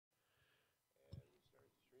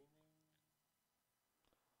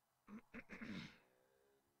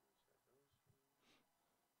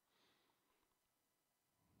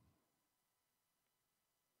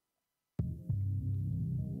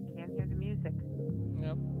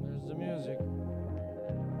music.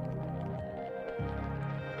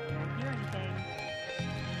 Can't hear anything.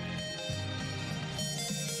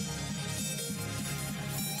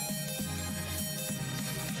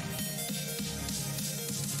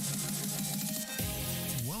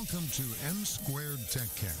 Welcome to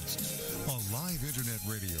M2Techcast, a live internet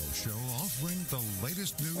radio show offering the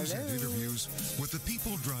latest news and interviews with the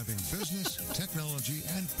people driving business, technology,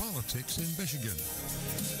 and politics in Michigan.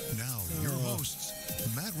 Now, your hosts,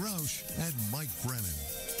 Matt Roush and Mike Brennan.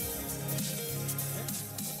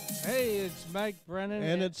 Hey, it's Mike Brennan.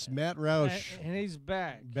 And it's Matt Roush. And he's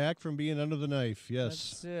back. Back from being under the knife, yes.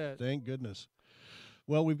 That's it. Thank goodness.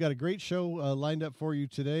 Well, we've got a great show lined up for you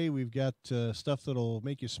today. We've got stuff that'll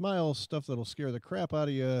make you smile, stuff that'll scare the crap out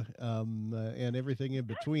of you, and everything in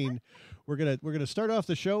between. We're gonna start off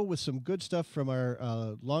the show with some good stuff from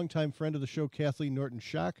our longtime friend of the show, Kathleen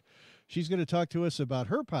Norton-Schock. She's going to talk to us about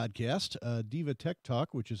her podcast, Diva Tech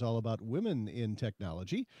Talk, which is all about women in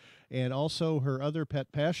technology, and also her other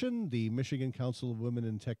pet passion, the Michigan Council of Women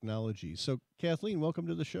in Technology. So, Kathleen, welcome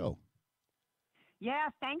to the show. Yeah,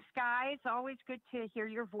 thanks, guys. Always good to hear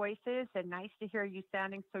your voices, and nice to hear you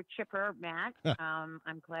sounding so chipper, Matt.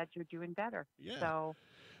 I'm glad you're doing better. Yeah.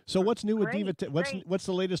 So what's new with Diva Tech? What's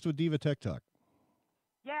the latest with Diva Tech Talk?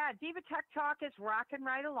 Yeah, Diva Tech Talk is rocking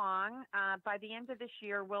right along. By the end of this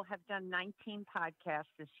year, we'll have done 19 podcasts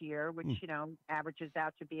this year, which averages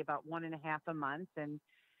out to be about 1.5 a month. And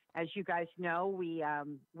as you guys know,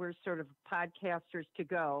 we're sort of podcasters to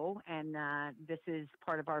go, and this is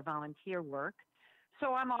part of our volunteer work.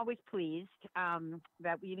 So I'm always pleased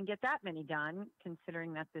that we even get that many done,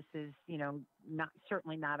 considering that this is,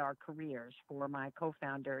 certainly not our careers for my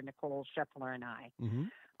co-founder, Nicole Scheffler, and I. Mm-hmm.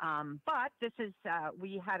 But this is,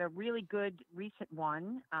 we had a really good recent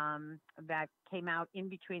one that came out in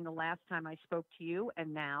between the last time I spoke to you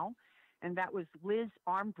and now. And that was Liz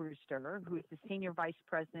Armbruster, who is the senior vice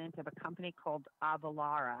president of a company called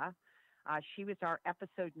Avalara. She was our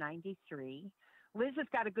episode 93. Liz has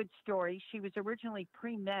got a good story. She was originally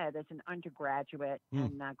pre-med as an undergraduate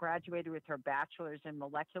and graduated with her bachelor's in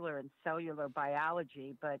molecular and cellular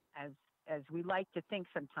biology. But as we like to think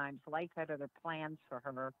sometimes, life had other plans for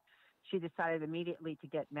her. She decided immediately to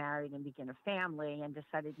get married and begin a family, and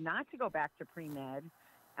decided not to go back to pre-med,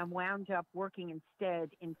 and wound up working instead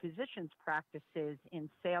in physicians' practices in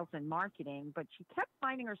sales and marketing. But she kept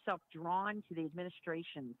finding herself drawn to the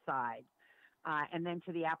administration side. And then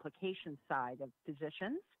to the application side of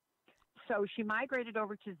physicians. So she migrated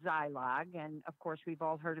over to Zilog, and of course we've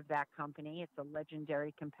all heard of that company. It's a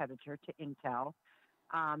legendary competitor to Intel,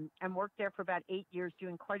 and worked there for about 8 years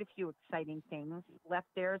doing quite a few exciting things. Left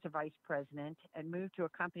there as a vice president and moved to a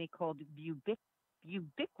company called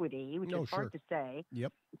Ubiquity, which is hard to say,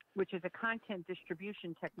 which is a content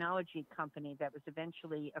distribution technology company that was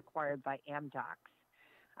eventually acquired by Amdocs.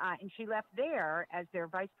 And she left there as their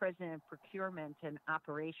vice president of procurement and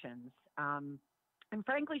operations. And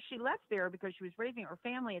frankly, she left there because she was raising her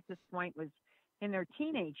family at this point, was in their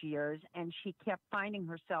teenage years, and she kept finding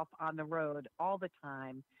herself on the road all the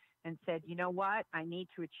time and said, you know what, I need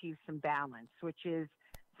to achieve some balance, which is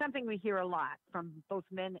something we hear a lot from both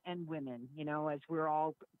men and women. As we're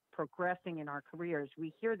all progressing in our careers,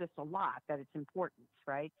 we hear this a lot, that it's important,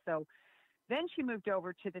 right? So then she moved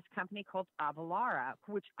over to this company called Avalara,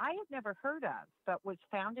 which I had never heard of, but was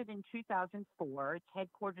founded in 2004. It's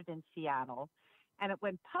headquartered in Seattle, and it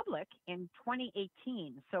went public in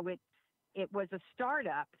 2018. So it was a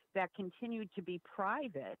startup that continued to be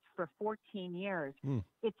private for 14 years.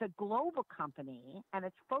 It's a global company, and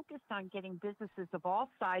it's focused on getting businesses of all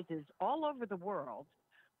sizes all over the world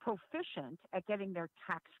proficient at getting their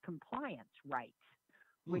tax compliance right.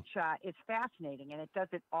 Which is fascinating, and it does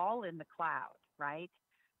it all in the cloud, right?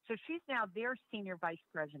 So she's now their senior vice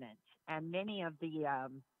president, and many of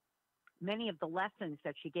the lessons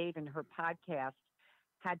that she gave in her podcast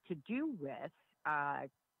had to do with,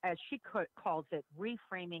 as she calls it,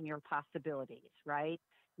 reframing your possibilities, right?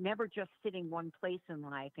 Never just sitting one place in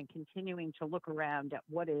life and continuing to look around at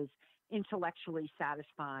what is intellectually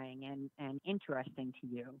satisfying and interesting to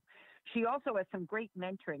you. She also has some great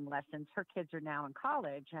mentoring lessons. Her kids are now in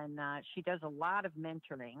college, and she does a lot of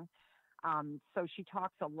mentoring. So she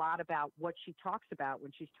talks a lot about what she talks about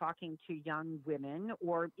when she's talking to young women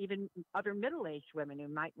or even other middle-aged women who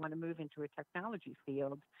might want to move into a technology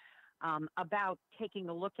field, about taking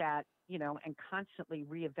a look at, and constantly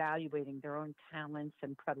reevaluating their own talents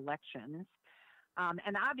and predilections.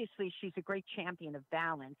 And obviously, she's a great champion of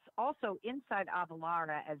balance. Also, inside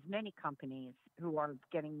Avalara, as many companies who are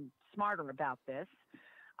getting smarter about this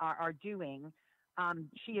are doing,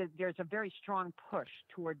 There's a very strong push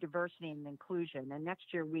toward diversity and inclusion. And next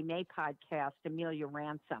year we may podcast Amelia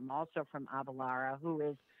Ransom, also from Avalara, who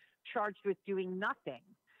is charged with doing nothing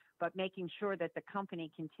but making sure that the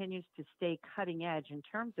company continues to stay cutting edge in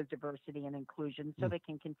terms of diversity and inclusion so they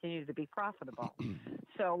can continue to be profitable.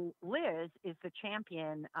 So Liz is the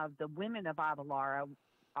champion of the Women of Avalara,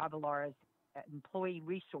 Avalara's employee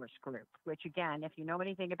resource group, which again, if you know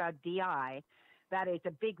anything about DI, that is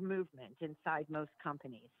a big movement inside most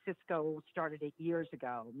companies. Cisco started it years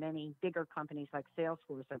ago. Many bigger companies like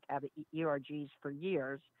Salesforce have had ERGs for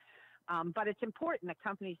years. But it's important that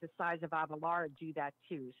companies the size of Avalara do that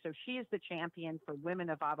too. So she is the champion for Women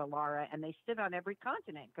of Avalara, and they sit on every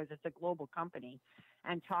continent because it's a global company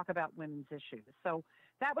and talk about women's issues. So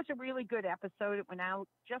that was a really good episode. It went out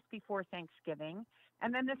just before Thanksgiving.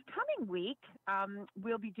 And then this coming week,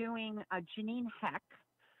 we'll be doing Janine Heck,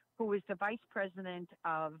 who is the vice president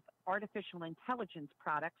of artificial intelligence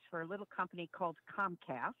products for a little company called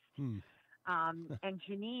Comcast. And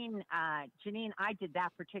Janine, I did that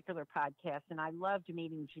particular podcast, and I loved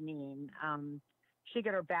meeting Janine. She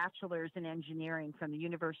got her bachelor's in engineering from the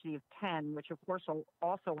University of Penn, which of course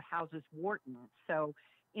also houses Wharton. So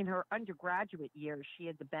in her undergraduate years, she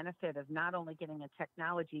had the benefit of not only getting a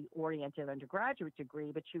technology-oriented undergraduate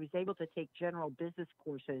degree, but she was able to take general business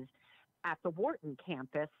courses at the Wharton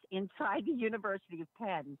campus inside the University of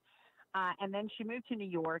Penn. And then she moved to New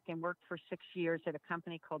York and worked for 6 years at a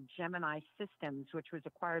company called Gemini Systems, which was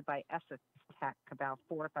acquired by M2Tech about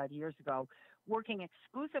 4 or 5 years ago, working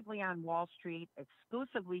exclusively on Wall Street,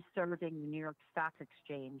 exclusively serving the New York Stock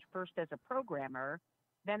Exchange, first as a programmer,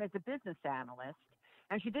 then as a business analyst.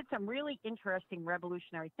 And she did some really interesting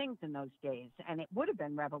revolutionary things in those days. And it would have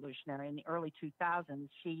been revolutionary in the early 2000s.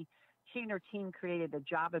 She and her team created a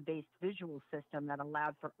Java-based visual system that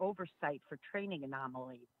allowed for oversight for trading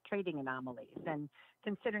anomalies. And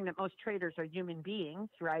considering that most traders are human beings,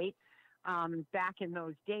 right, back in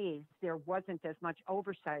those days, there wasn't as much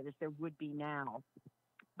oversight as there would be now.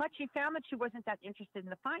 But she found that she wasn't that interested in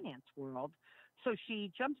the finance world. So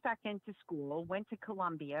she jumped back into school, went to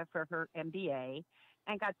Columbia for her MBA,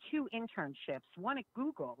 and got 2 internships, one at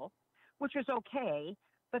Google, which was okay,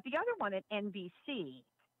 but the other one at NBC.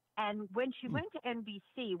 And when she went to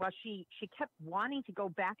NBC, well, she kept wanting to go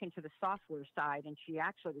back into the software side, and she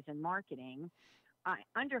actually was in marketing.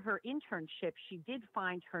 Under her internship, she did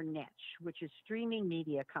find her niche, which is streaming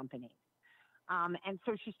media companies. And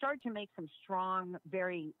so she started to make some strong,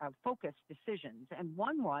 very focused decisions. And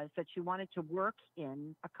one was that she wanted to work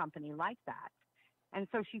in a company like that. And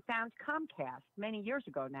so she found Comcast many years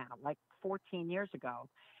ago now, like 14 years ago.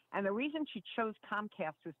 And the reason she chose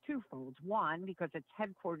Comcast was twofold. One, because it's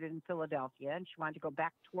headquartered in Philadelphia, and she wanted to go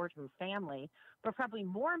back toward her family. But probably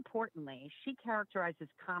more importantly, she characterizes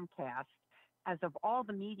Comcast as, of all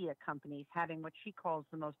the media companies, having what she calls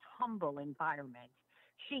the most humble environment.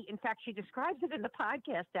 In fact, she describes it in the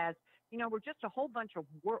podcast as, we're just a whole bunch of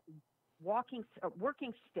working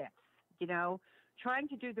stiffs, trying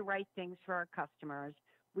to do the right things for our customers.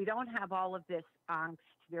 We don't have all of this angst.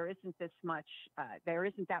 There isn't that much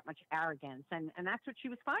arrogance. And that's what she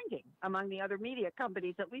was finding among the other media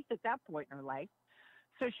companies, at least at that point in her life.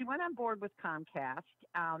 So she went on board with Comcast,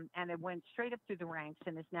 and it went straight up through the ranks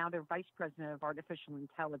and is now their vice president of artificial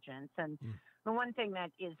intelligence. And the one thing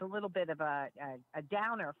that is a little bit of a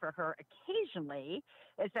downer for her occasionally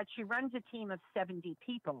is that she runs a team of 70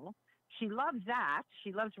 people. She loves that.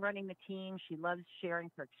 She loves running the team. She loves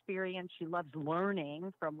sharing her experience. She loves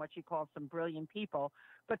learning from what she calls some brilliant people.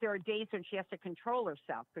 But there are days when she has to control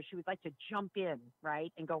herself because she would like to jump in,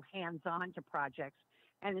 right, and go hands-on to projects.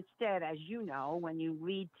 And instead, as you know, when you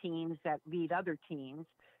lead teams that lead other teams,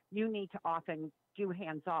 you need to often do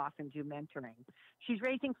hands-off and do mentoring. She's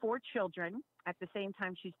raising 4 children at the same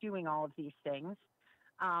time she's doing all of these things.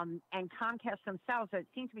 And Comcast themselves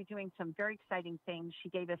seem to be doing some very exciting things. She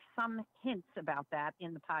gave us some hints about that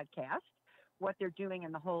in the podcast, what they're doing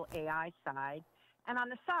in the whole AI side. And on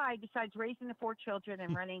the side, besides raising the 4 children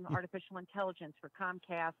and running artificial intelligence for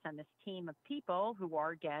Comcast and this team of people who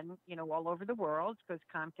are, again, all over the world, because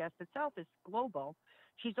Comcast itself is global,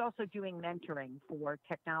 she's also doing mentoring for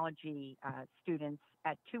technology students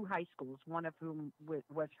at 2 high schools, one of whom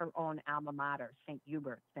was her own alma mater, St.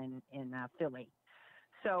 Hubert's in Philly.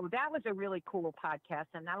 So that was a really cool podcast,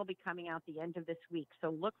 and that'll be coming out the end of this week,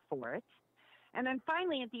 so look for it. And then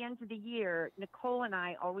finally, at the end of the year, Nicole and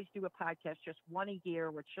I always do a podcast, just one a year,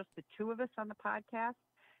 where it's just the 2 of us on the podcast.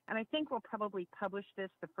 And I think we'll probably publish this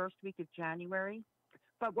the first week of January.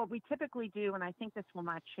 But what we typically do, and I think this will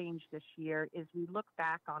not change this year, is we look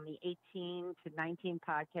back on the 18 to 19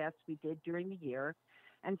 podcasts we did during the year,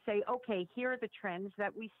 and say, okay, here are the trends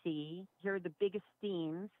that we see. Here are the biggest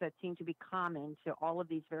themes that seem to be common to all of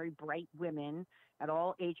these very bright women at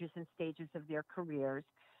all ages and stages of their careers.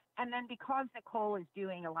 And then because Nicole is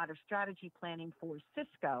doing a lot of strategy planning for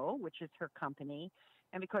Cisco, which is her company,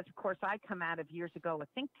 and because, of course, I come out of years ago a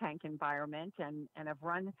think tank environment and have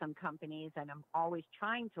run some companies, and I'm always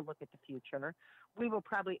trying to look at the future, we will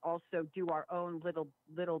probably also do our own little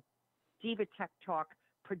Diva Tech Talk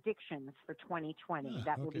predictions for 2020.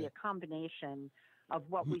 That will be a combination of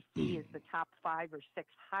what we see as the top 5 or 6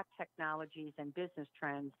 hot technologies and business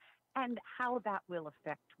trends and how that will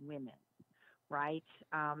affect women, right?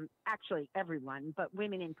 Actually, everyone, but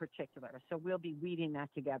women in particular. So we'll be weaving that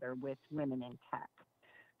together with women in tech.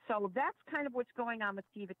 So that's kind of what's going on with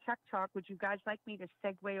Diva Tech Talk. Would you guys like me to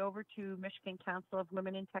segue over to Michigan Council of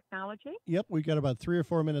Women in Technology? Yep, we've got about 3 or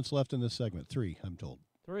 4 minutes left in this segment. 3, I'm told.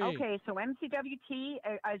 3. Okay, so MCWT,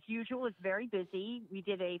 as usual, is very busy. We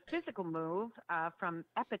did a physical move from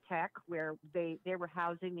Epitech, where they were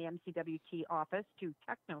housing the MCWT office, to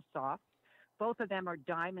Technosoft. Both of them are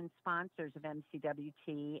diamond sponsors of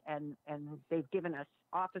MCWT, and they've given us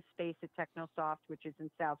office space at Technosoft, which is in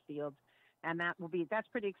Southfield. And that's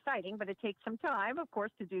pretty exciting, but it takes some time, of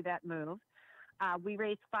course, to do that move. We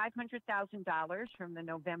raised $500,000 from the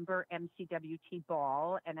November MCWT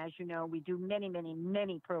ball. And as you know, we do many, many,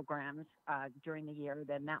 many programs during the year.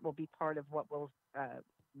 Then that will be part of what will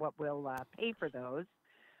pay for those.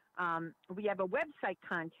 We have a website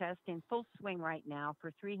contest in full swing right now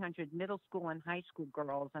for 300 middle school and high school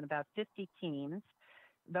girls and about 50 teams.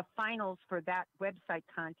 The finals for that website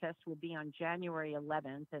contest will be on January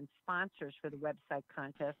 11th, and sponsors for the website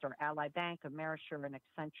contest are Ally Bank, Amerisure, and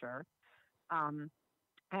Accenture.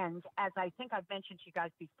 And as I think I've mentioned to you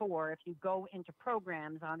guys before, if you go into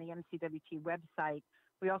programs on the MCWT website,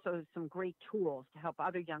 we also have some great tools to help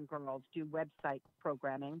other young girls do website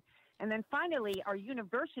programming. And then finally, our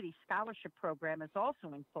university scholarship program is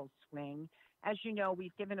also in full swing. As you know,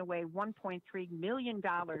 we've given away $1.3 million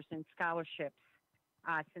in scholarships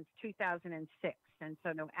since 2006. And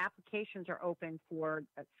so no applications are open for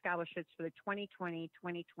scholarships for the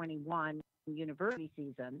 2020-2021 university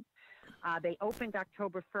season. They opened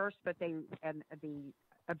October 1st, but the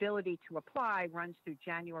ability to apply runs through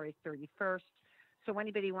January 31st. So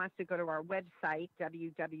anybody who wants to go to our website,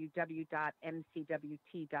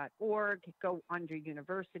 www.mcwt.org, go under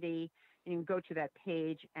university, and you can go to that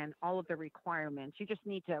page and all of the requirements. You just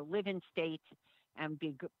need to live in state and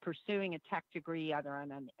be pursuing a tech degree either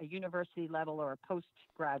on a university level or a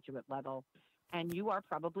postgraduate level. And you are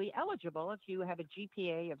probably eligible if you have a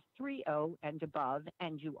GPA of 3.0 and above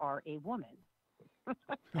and you are a woman.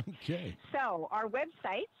 Okay. So our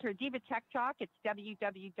websites for Diva Tech Talk, it's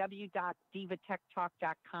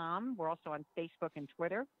www.divatechtalk.com. We're also on Facebook and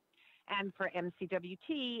Twitter. And for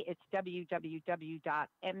MCWT, it's www.mcwt.org.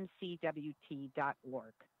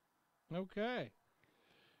 Okay.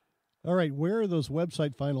 All right, where are those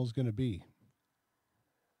website finals going to be?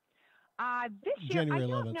 This year, January I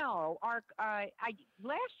don't 11th. know.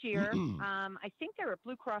 Last year, I think they were at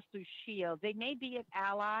Blue Cross Blue Shield. They may be at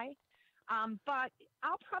Ally, but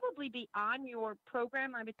I'll probably be on your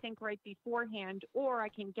program, I would think, right beforehand, or I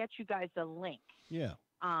can get you guys a link. Yeah.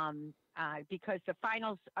 Because the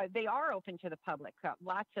finals, they are open to the public.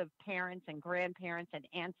 Lots of parents and grandparents and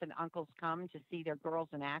aunts and uncles come to see their girls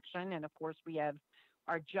in action. And, of course, we have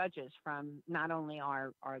our judges from not only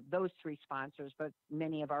our those 3 sponsors, but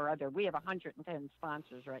many of our we have 110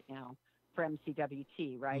 sponsors right now for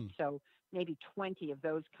MCWT, right? So maybe 20 of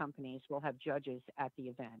those companies will have judges at the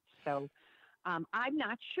event. So I'm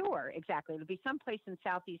not sure exactly. It'll be someplace in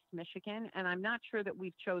Southeast Michigan, and I'm not sure that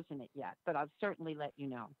we've chosen it yet, but I'll certainly let you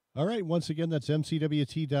know. All right. Once again, that's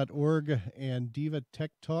mcwt.org and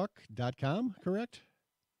divatechtalk.com, correct?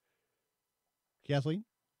 Kathleen?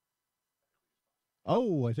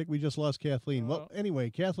 Oh, I think we just lost Kathleen. Well,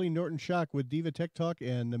 anyway, Kathleen Norton-Schock with Diva Tech Talk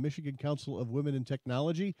and the Michigan Council of Women in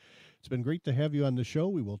Technology. It's been great to have you on the show.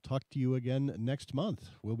 We will talk to you again next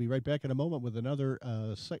month. We'll be right back in a moment with another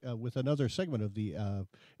segment of the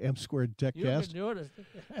M2Techcast. You've been doing it.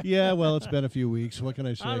 Yeah, well, it's been a few weeks. What can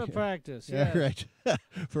I say? Out of practice, Yeah, yes. right.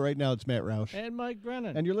 For right now, it's Matt Roush. And Mike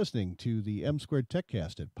Brennan. And you're listening to the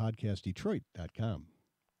M2Techcast at PodcastDetroit.com.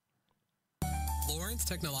 Lawrence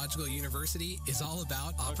Technological University is all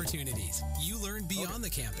about opportunities. You learn beyond the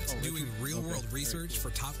campus, doing real-world research for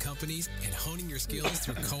top companies and honing your skills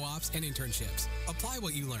through co-ops and internships. Apply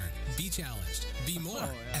what you learn. Be challenged. Be more.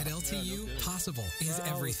 At LTU, possible is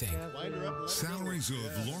everything. Salaries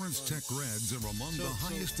of Lawrence Tech grads are among the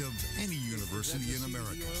highest of any university in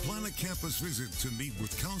America. Plan a campus visit to meet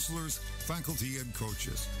with counselors, faculty, and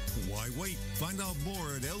coaches. Why wait? Find out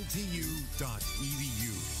more at ltu.edu.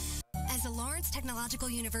 As a Lawrence Technological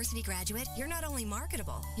University graduate, you're not only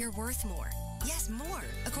marketable, you're worth more. Yes, more.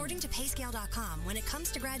 According to Payscale.com, when it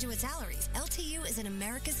comes to graduate salaries, LTU is in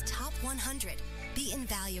America's top 100. Be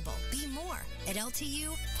invaluable. Be more. At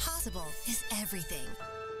LTU, possible is everything.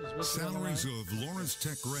 Salaries of Lawrence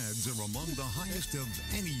Tech grads are among the highest of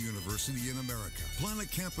any university in America. Plan a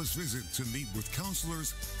campus visit to meet with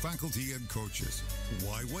counselors, faculty, and coaches.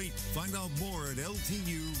 Why wait? Find out more at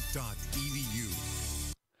ltu.edu.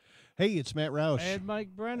 Hey, it's Matt Roush. And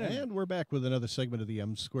Mike Brennan. And we're back with another segment of the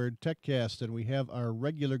M2Techcast, and we have our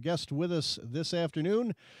regular guest with us this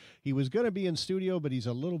afternoon. He was going to be in studio, but he's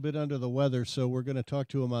a little bit under the weather, so we're going to talk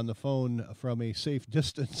to him on the phone from a safe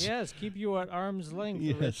distance. Yes, keep you at arm's length,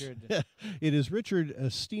 Yes. Richard. It is Richard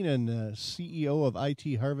Steenan, CEO of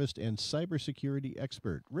IT Harvest and cybersecurity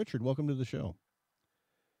expert. Richard, welcome to the show.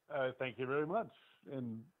 Thank you very much.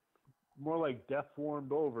 And more like death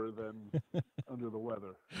warmed over than under the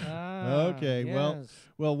weather. Okay, yes.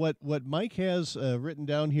 well, what Mike has written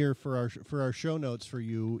down here for our show notes for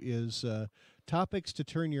you is topics to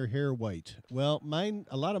turn your hair white. Well,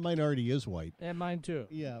 a lot of mine already is white. And mine too.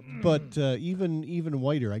 Yeah, but even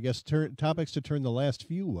whiter, I guess. Topics to turn the last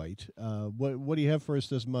few white. What do you have for us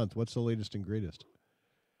this month? What's the latest and greatest?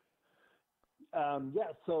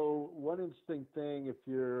 So one interesting thing, if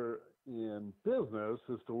you're in business,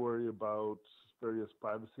 is to worry about various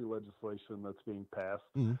privacy legislation that's being passed.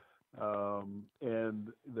 Mm-hmm.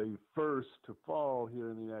 And the first to fall here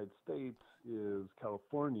in the United States is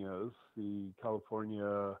California's, the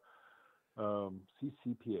California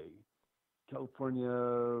CCPA,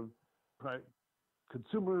 California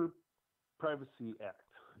Consumer Privacy Act.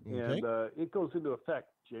 Okay. And it goes into effect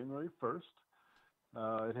January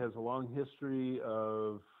 1st. It has a long history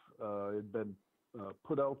of it been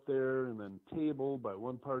put out there and then tabled by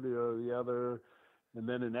one party or the other, and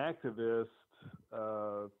then an activist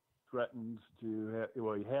threatened to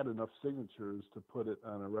he had enough signatures to put it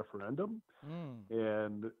on a referendum.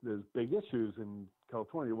 And there's big issues in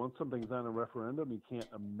California. Once something's on a referendum, you can't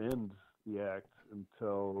amend the act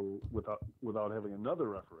until without having another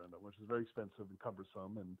referendum, which is very expensive and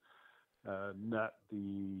cumbersome and not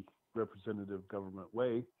the representative government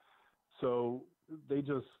way. So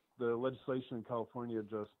the legislation in California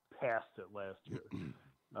just passed it last year.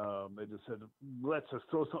 They just said, let's just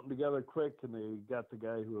throw something together quick, and they got the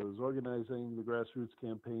guy who was organizing the grassroots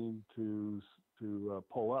campaign to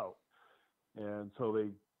pull out. And so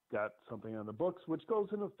they got something on the books, which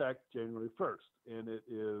goes into effect January 1st. And it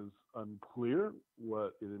is unclear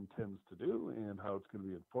what it intends to do and how it's going to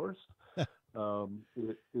be enforced.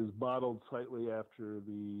 It is modeled slightly after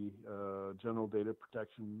the General Data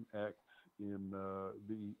Protection Act in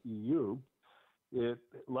the EU. It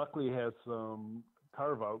luckily has some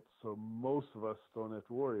carve-outs, so most of us don't have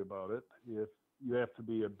to worry about it. If you have to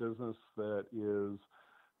be a business that is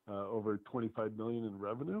over 25 million in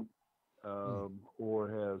revenue, or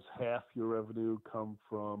has half your revenue come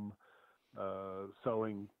from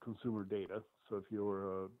selling consumer data. So if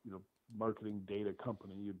you're a marketing data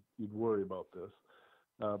company, you'd worry about this.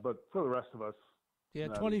 But for the rest of us, Yeah,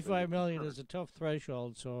 25 million is a tough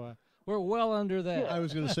threshold, so we're well under that. I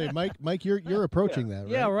was going to say, Mike, you're approaching that, right?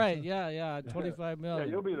 Yeah, right. Yeah, 25 million.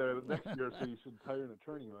 Yeah, you'll be there next year, so you should hire an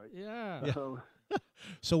attorney, Mike. Yeah.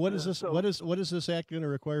 So what is this? What is this act going to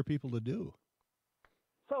require people to do?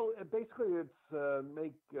 So basically, it's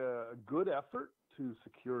make a good effort to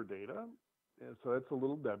secure data. And so that's a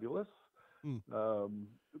little nebulous,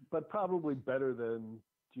 but probably better than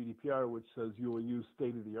GDPR, which says you will use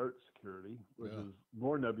state-of-the-art security, which is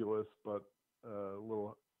more nebulous, but a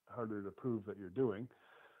little harder to prove that you're doing.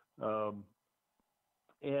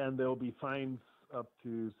 And there'll be fines up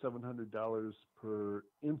to $700 per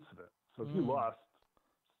incident. So if you lost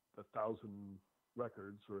 1,000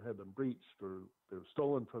 records or had them breached or they were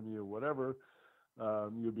stolen from you, whatever,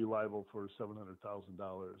 you'd be liable for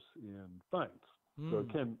 $700,000 in fines. So it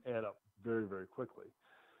can add up very, very quickly.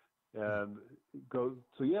 And so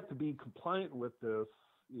you have to be compliant with this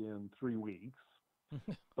in 3 weeks,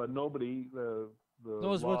 but nobody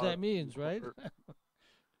knows what that means, right?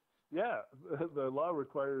 Yeah, the law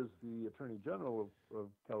requires the Attorney General of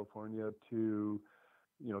California to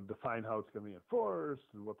define how it's going to be enforced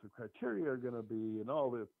and what the criteria are going to be, and all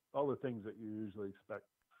the things that you usually expect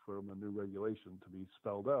from a new regulation to be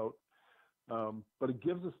spelled out. But it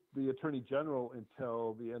gives us the Attorney General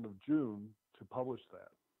until the end of June to publish that.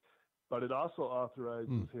 But it also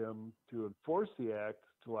authorizes him to enforce the act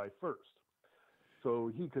July 1st.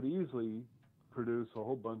 So he could easily produce a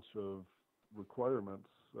whole bunch of requirements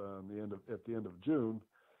at the end of June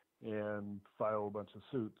and file a bunch of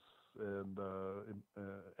suits and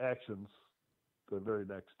actions the very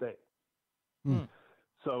next day.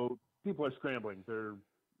 So people are scrambling. They're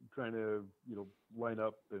trying to, line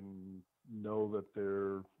up and know that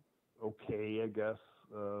they're okay, I guess,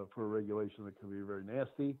 for a regulation that can be very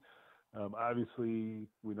nasty. Obviously,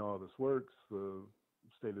 we know how this works. The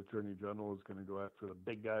state attorney general is going to go after the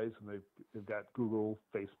big guys, and they've got Google,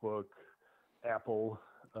 Facebook, Apple.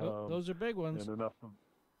 Those are big ones. And enough of,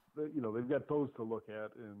 they've got those to look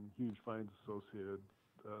at, and huge fines associated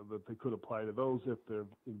that they could apply to those if they're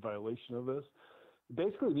in violation of this. It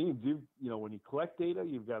basically means when you collect data,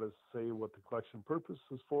 you've got to say what the collection purpose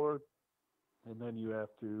is for, and then you have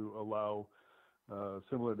to allow,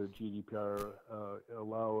 similar to GDPR,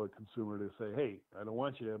 allow a consumer to say, "Hey, I don't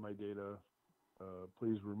want you to have my data.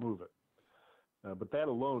 Please remove it." But that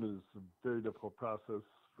alone is a very difficult process.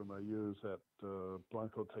 From my years at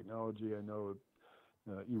Blanco Technology, I know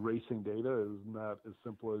erasing data is not as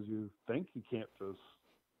simple as you think. You can't just,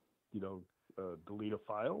 delete a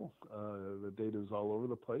file. The data is all over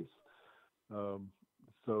the place.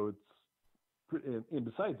 So it's, and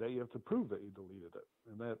besides that, you have to prove that you deleted it.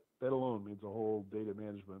 And that alone means a whole data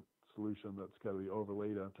management solution that's got to be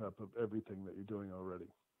overlaid on top of everything that you're doing already.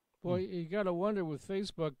 Boy, you got to wonder with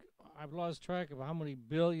Facebook, I've lost track of how many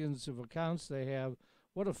billions of accounts they have.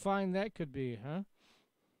 What a fine that could be, huh?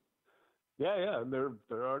 Yeah, and they're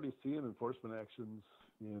already seeing enforcement actions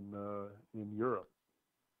in Europe.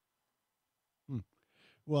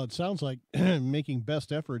 Well, it sounds like making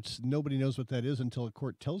best efforts. Nobody knows what that is until a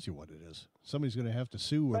court tells you what it is. Somebody's going to have to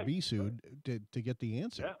sue or be sued to get the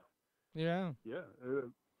answer. Yeah. It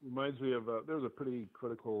reminds me of there was a pretty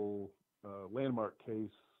critical landmark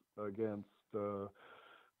case against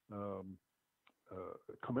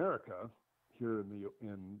Comerica here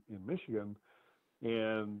in Michigan,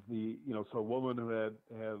 and so a woman who had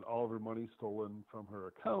all of her money stolen from her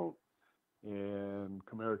account, and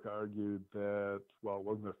Comerica argued that, well, it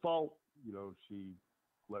wasn't their fault. She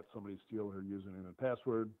let somebody steal her username and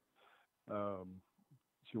password.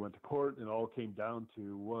 She went to court, and all it came down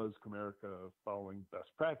to was Comerica following best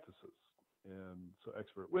practices. And so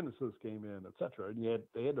expert witnesses came in, et cetera. And yet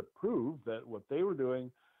they had to prove that what they were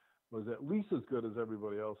doing was at least as good as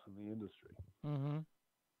everybody else in the industry. Mm-hmm.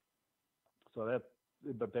 So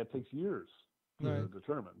but that takes years to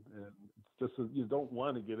determine. And it's just, you don't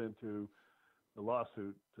want to get into a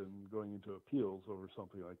lawsuit and going into appeals over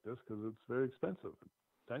something like this because it's very expensive and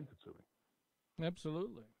time consuming.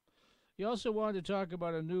 Absolutely. You also wanted to talk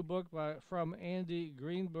about a new book from Andy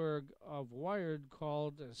Greenberg of Wired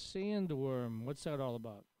called Sandworm. What's that all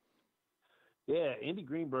about? Yeah, Andy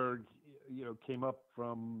Greenberg, came up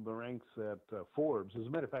from the ranks at Forbes. As a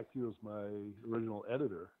matter of fact, he was my original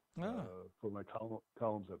editor for my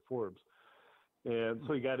columns at Forbes. And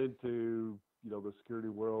so he got into, the security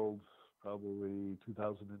world probably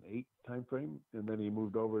 2008 timeframe, and then he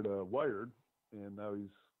moved over to Wired, and now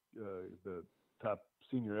he's the top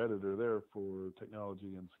senior editor there for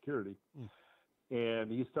technology and security.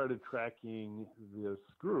 And he started tracking this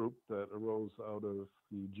group that arose out of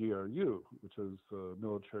the GRU, which is a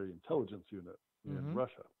military intelligence unit in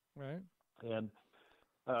Russia. Right. And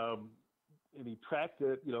he tracked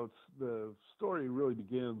it. The story really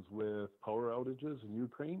begins with power outages in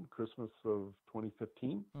Ukraine, Christmas of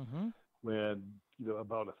 2015, when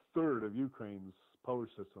about a third of Ukraine's power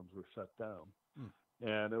systems were shut down.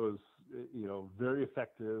 And it was, very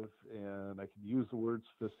effective, and I can use the word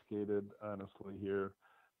sophisticated, honestly, here,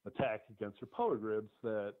 attack against their power grids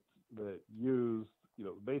that used,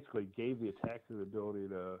 basically gave the attacker the ability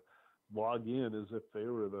to log in as if they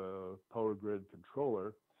were the power grid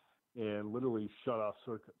controller and literally shut off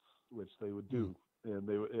circuits, which they would do. And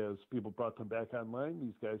as people brought them back online,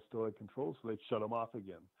 these guys still had control, so they'd shut them off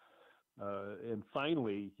again. And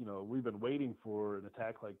finally, we've been waiting for an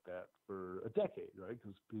attack like that for a decade, right?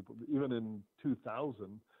 Because people, even in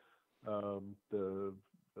 2000, the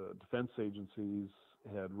defense agencies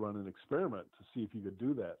had run an experiment to see if you could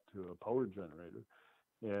do that to a power generator,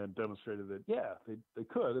 and demonstrated that, they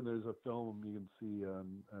could. And there's a film you can see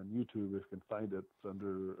on YouTube if you can find it. It's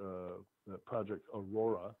under Project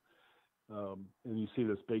Aurora. And you see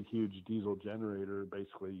this big, huge diesel generator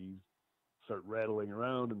basically start rattling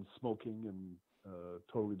around and smoking and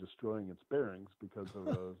totally destroying its bearings because of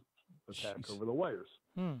a attack over the wires.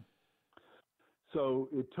 So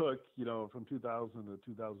it took, from 2000 to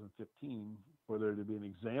 2015 for there to be an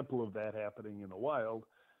example of that happening in the wild,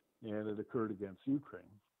 and it occurred against Ukraine.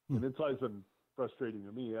 And it's always been frustrating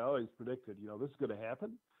to me. I always predicted, this is going to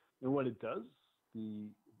happen. And when it does, the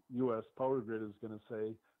U.S. power grid is going to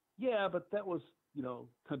say, yeah, but that was,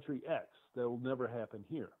 country X. That will never happen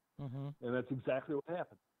here. And that's exactly what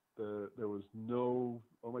happened. There was no,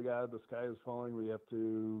 oh my God, the sky is falling. We have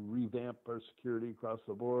to revamp our security across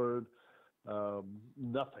the board.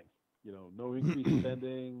 Nothing, no increased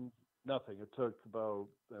spending, nothing. It took about,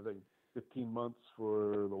 I think, 15 months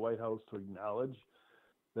for the White House to acknowledge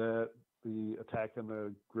that the attack on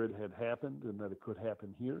the grid had happened and that it could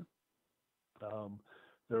happen here.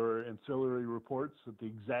 There were ancillary reports that the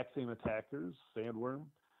exact same attackers, Sandworm,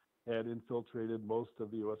 had infiltrated most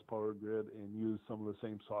of the U.S. power grid and used some of the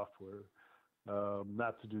same software,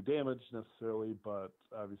 not to do damage necessarily, but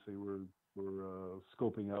obviously we're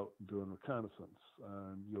scoping out and doing reconnaissance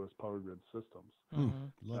on U.S. power grid systems.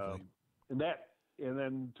 Lovely. And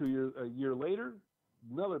then a year later,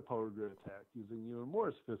 another power grid attack using even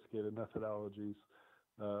more sophisticated methodologies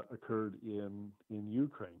occurred in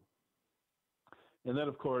Ukraine. And then,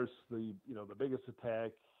 of course, the biggest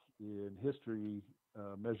attack in history,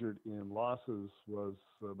 measured in losses, was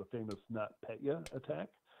the famous NotPetya attack.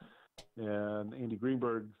 And Andy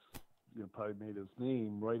Greenberg's probably made his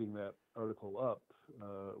name writing that article up,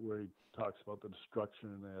 where he talks about the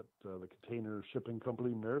destruction at the container shipping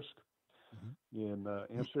company Maersk in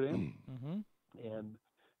Amsterdam. And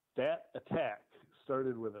that attack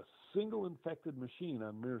started with a single infected machine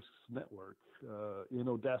on Maersk's network in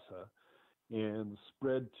Odessa, and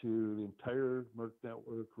spread to the entire Maersk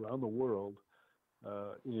network around the world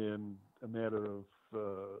in a matter of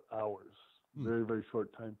hours, very, very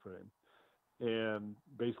short time frame, and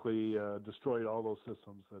basically destroyed all those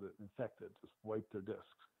systems that it infected, just wiped their disks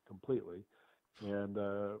completely. And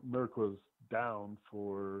Maersk was down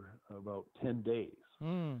for about 10 days.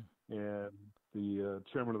 And the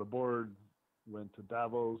chairman of the board went to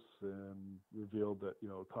Davos and revealed that,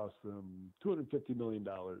 it cost them $250 million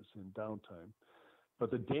in downtime.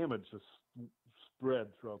 But the damage just spread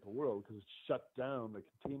throughout the world because it shut down the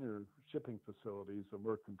container shipping facilities that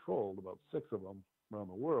were controlled, about 6 of them around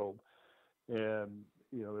the world. And,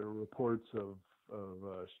 there were reports of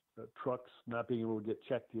trucks not being able to get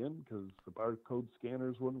checked in because the barcode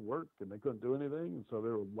scanners wouldn't work and they couldn't do anything. And so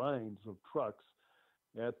there were lines of trucks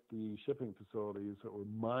at the shipping facilities that were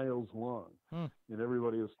miles long. And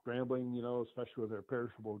everybody was scrambling, especially with their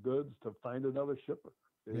perishable goods, to find another shipper.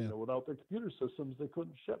 Without their computer systems, they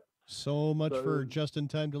couldn't ship. So much for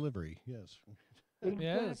just-in-time delivery. Yes.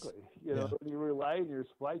 Exactly. When you rely on your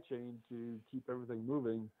supply chain to keep everything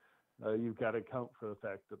moving, you've got to account for the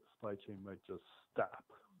fact that the supply chain might just stop.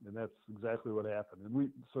 And that's exactly what happened.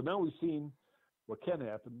 And so now we've seen what can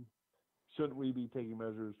happen. Shouldn't we be taking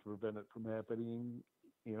measures to prevent it from happening,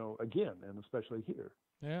 again, and especially here?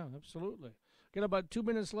 Yeah, absolutely. Got about 2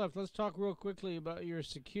 minutes left. Let's talk real quickly about your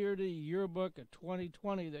security yearbook of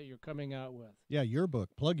 2020 that you're coming out with. Yeah, your book.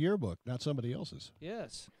 Plug your book, not somebody else's.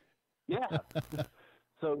 Yes. Yeah.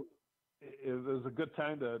 So it was a good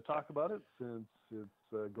time to talk about it since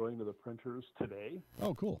it's going to the printers today.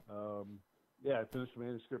 Oh, cool. I finished the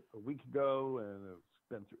manuscript a week ago, and it's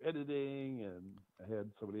been through editing, and I had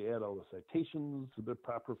somebody add all the citations to the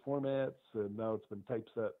proper formats, and now it's been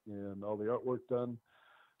typeset and all the artwork done.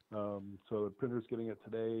 So the printer's getting it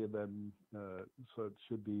today, and then so it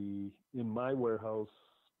should be in my warehouse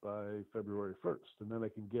by February 1st, and then I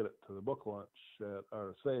can get it to the book launch at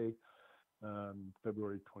RSA on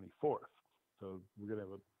February 24th. So we're going to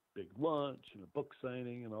have a big launch and a book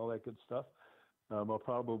signing and all that good stuff. I'll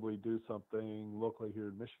probably do something locally here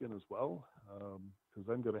in Michigan as well, because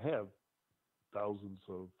I'm going to have thousands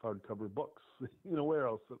of hardcover books in a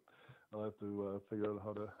warehouse that I'll have to figure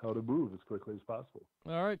out how to move as quickly as possible.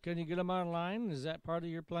 All right. Can you get them online? Is that part of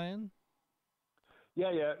your plan?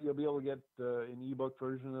 Yeah. You'll be able to get an ebook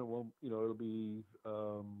version. It won't, it'll be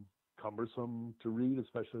cumbersome to read,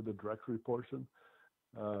 especially the directory portion.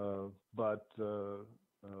 But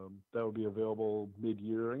that will be available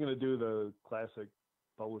mid-year. I'm going to do the classic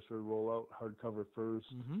publisher rollout, hardcover first,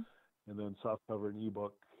 and then softcover and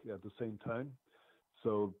ebook at the same time.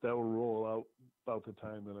 So that will roll out about the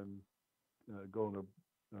time that I'm going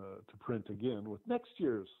to print again with next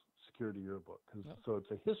year's security yearbook. So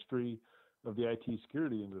it's a history of the IT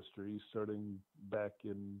security industry, starting back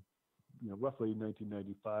in roughly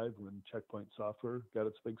 1995 when Checkpoint Software got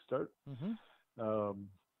its big start.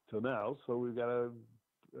 Till now. So we've got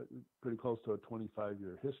pretty close to a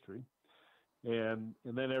 25-year history. And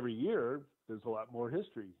then every year there's a lot more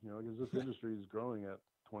history, because this industry is growing at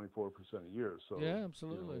 24% a year. So yeah,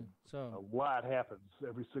 absolutely. So a lot happens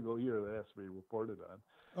every single year that has to be reported on.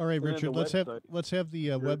 All right, And then Richard, the let's have the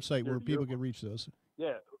website where your people yearbook. can reach those.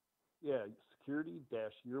 Yeah,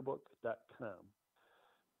 security-yearbook.com.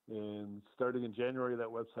 And starting in January, that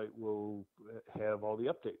website will have all the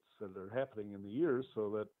updates that are happening in the year, so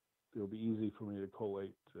that it'll be easy for me to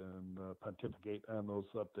collate and pontificate on those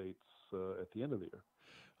updates at the end of the year.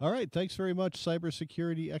 All right. Thanks very much,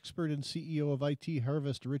 cybersecurity expert and CEO of IT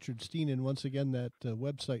Harvest, Richard Steenan. Once again, that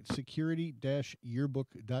website,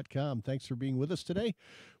 security-yearbook.com. Thanks for being with us today.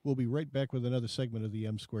 We'll be right back with another segment of the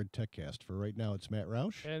M2Techcast. For right now, it's Matt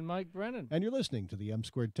Roush. and Mike Brennan. And you're listening to the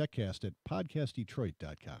M2Techcast at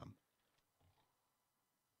PodcastDetroit.com.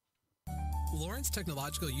 Lawrence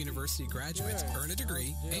Technological University graduates earn a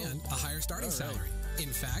degree and a higher starting salary. In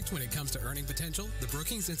fact, when it comes to earning potential, the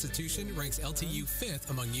Brookings Institution ranks LTU 5th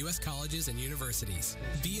among U.S. colleges and universities.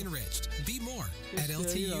 Be enriched. Be more. At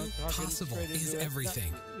LTU, possible is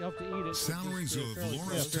everything. You have to eat it. Salaries of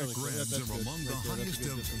Lawrence Tech grads are among the highest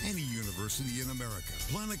of any university in America.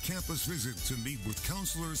 Plan a campus visit to meet with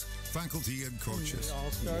counselors, faculty, and coaches.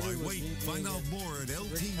 Why wait? Find out more at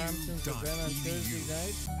ltu.edu.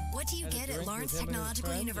 What do you get at Lawrence with him and his Technological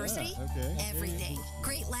friends? University? Okay. Everything.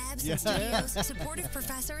 Great labs Yeah. and studios, supportive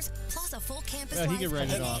professors, plus a full campus Yeah, he life, can write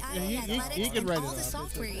it NAIA off. Yeah, he athletics, can and write all it the off.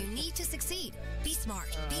 software you need to succeed. Be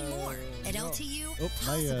smart. Be more. At LTU, Oh, my,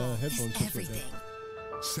 possible headphones is just went everything.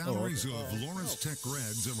 Salaries of Lawrence Tech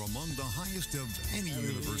grads are among the highest of any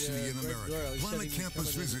university in America. Plan a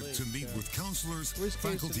campus visit to meet with counselors,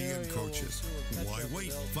 faculty, and coaches. Why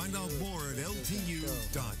wait? Find out more at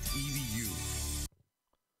ltu.edu.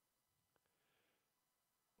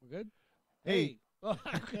 We're good? Hey.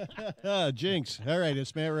 Hey. Jinx. All right,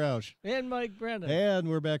 it's Matt Roush. and Mike Brennan. And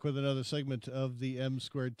we're back with another segment of the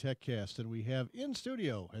M2Techcast. And we have in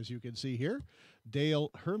studio, as you can see here, Dale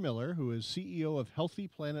Hermiller, who is CEO of Healthy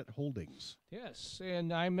Planet Holdings. Yes,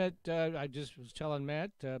 and I met, I just was telling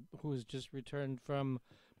Matt, who has just returned from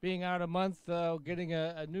being out a month, getting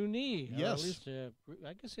a new knee. Or Yes. at least,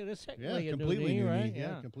 I guess it is Yeah, technically a completely new knee, right?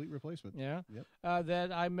 Yeah, complete replacement. Yeah. Yep.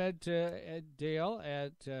 That I met Dale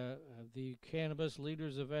at the Cannabis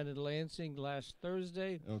Leaders event in Lansing last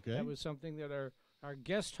Thursday. Okay. That was something that our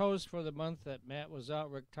guest host for the month that Matt was out,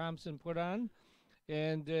 Rick Thompson, put on.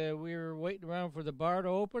 And we were waiting around for the bar to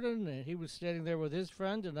open, and he was standing there with his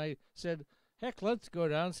friend, and I said, heck, let's go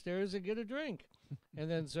downstairs and get a drink.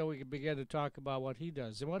 And then so we began to talk about what he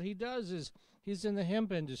does. And what he does is he's in the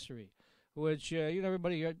hemp industry, which,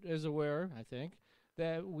 everybody is aware, I think,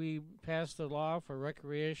 that we passed the law for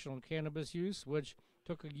recreational cannabis use, which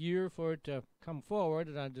took a year for it to come forward.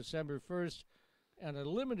 And on December 1st, on a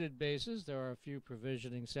limited basis, there are a few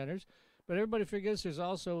provisioning centers. But everybody forgets there's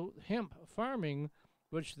also hemp farming,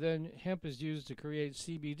 which then hemp is used to create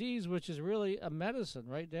CBDs, which is really a medicine,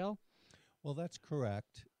 right, Dale? Well, that's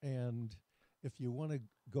correct. And if you want to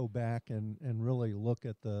go back and really look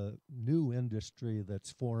at the new industry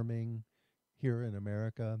that's forming here in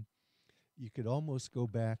America, you could almost go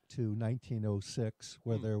back to 1906,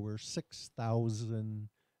 where there were 6,000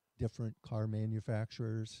 different car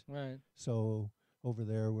manufacturers. Right. So over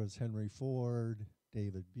there was Henry Ford,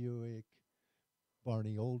 David Buick,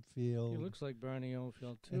 Barney Oldfield. He looks like Barney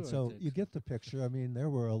Oldfield, too. And so you get the picture. I mean, there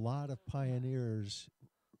were a lot of pioneers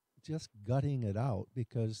just gutting it out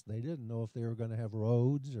because they didn't know if they were going to have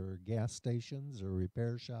roads or gas stations or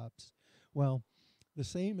repair shops. Well, the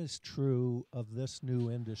same is true of this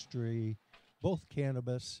new industry, both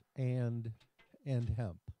cannabis and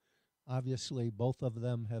hemp. Obviously, both of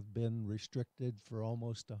them have been restricted for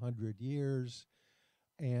almost 100 years,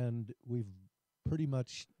 and we've pretty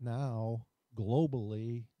much now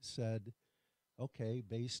globally said, okay,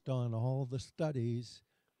 based on all the studies,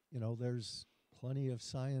 there's plenty of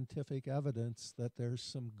scientific evidence that there's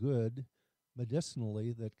some good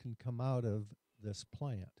medicinally that can come out of this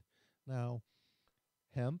plant. Now,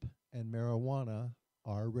 hemp and marijuana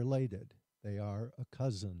are related. They are a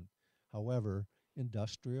cousin. However,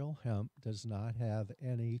 industrial hemp does not have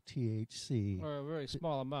any THC. Or a very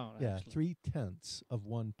small amount, Yeah, actually.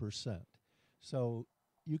 0.3%. So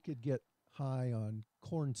you could get high on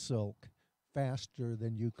corn silk faster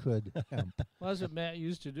than you could hemp. Well, that's what Matt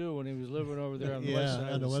used to do when he was living over there on the west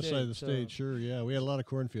side on the west state, side of the state, sure. Yeah, we had a lot of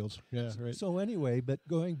cornfields. Yeah, right. So anyway, but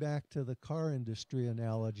going back to the car industry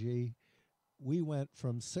analogy, we went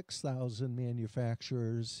from 6,000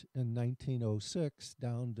 manufacturers in 1906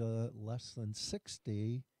 down to less than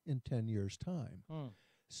 60 in 10 years' time.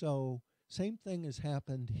 So same thing has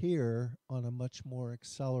happened here on a much more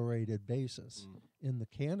accelerated basis. in the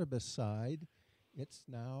cannabis side, it's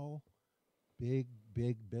now big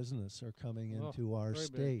business are coming into our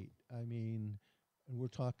state. I mean, we're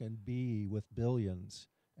talking B with billions,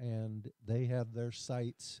 and they have their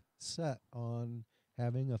sights set on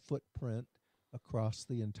having a footprint across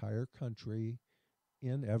the entire country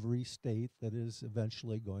in every state that is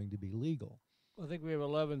eventually going to be legal. I think we have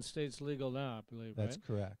 11 states legal now, I believe, That's right?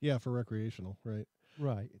 correct. Yeah, for recreational, right.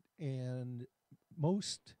 Right. And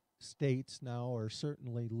most states now are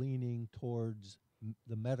certainly leaning towards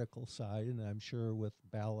the medical side, and I'm sure with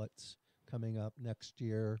ballots coming up next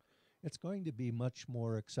year, it's going to be much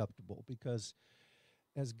more acceptable because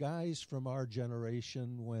as guys from our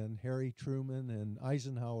generation, when Harry Truman and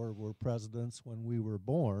Eisenhower were presidents when we were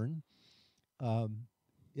born,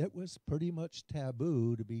 it was pretty much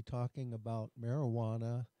taboo to be talking about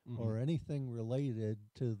marijuana or anything related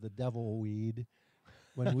to the devil weed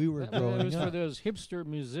when we were growing It was up. for those hipster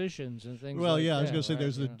musicians and things Well, like yeah, that. I was going to say right,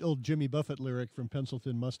 there's yeah. the old Jimmy Buffett lyric from Pencil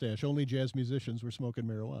Thin Mustache. Only jazz musicians were smoking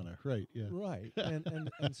marijuana. Right, yeah. Right. And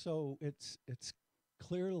so it's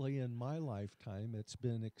clearly in my lifetime it's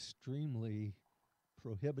been extremely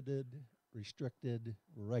prohibited, restricted,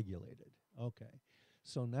 regulated. Okay.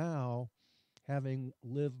 So now, having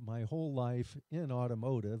lived my whole life in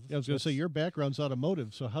automotive. I was going to say, your background's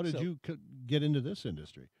automotive, so how did you get into this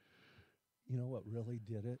industry? You know what really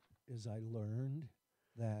did it is I learned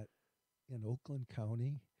that in Oakland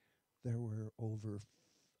County, there were over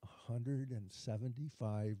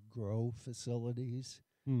 175 grow facilities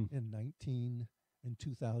in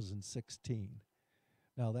 2016.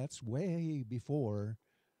 Now, that's way before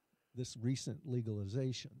this recent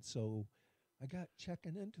legalization. So I got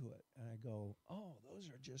checking into it, and I go, oh, those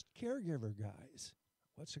are just caregiver guys.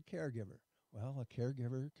 What's a caregiver? Well, a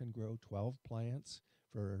caregiver can grow 12 plants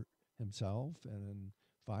for himself and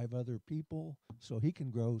 5 other people, so he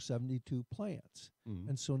can grow 72 plants.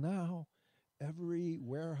 And so now every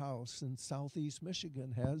warehouse in southeast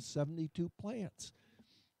Michigan has 72 plants.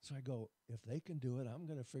 So I go, if they can do it, I'm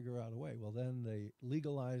going to figure out a way. Well, then they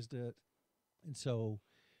legalized it, and so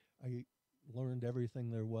I learned everything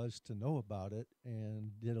there was to know about it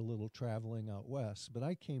and did a little traveling out west. But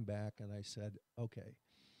I came back and I said, okay,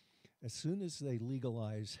 as soon as they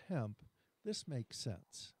legalize hemp, this makes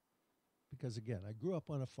sense. Because, again, I grew up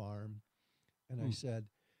on a farm, and I said,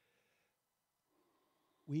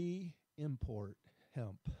 we import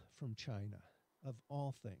hemp from China, of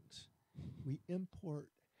all things. We import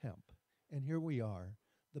hemp, and here we are,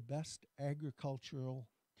 the best agricultural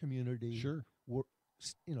community,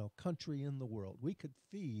 country in the world. We could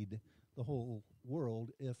feed the whole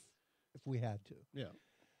world if we had to. Yeah.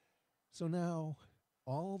 So now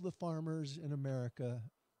all the farmers in America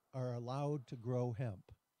are allowed to grow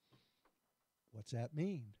hemp. What's that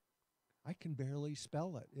mean? I can barely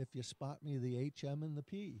spell it if you spot me the HM and the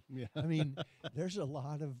P. Yeah. I mean, there's a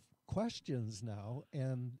lot of questions now,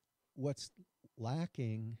 and what's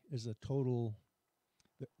lacking is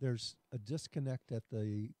there's a disconnect at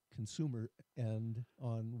the consumer end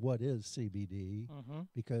on what is CBD,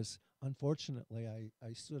 because unfortunately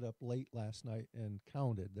I stood up late last night and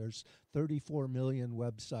counted. There's 34 million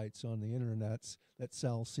websites on the internet that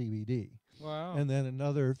sell CBD. Wow. And then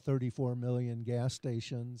another 34 million gas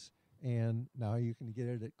stations, and now you can get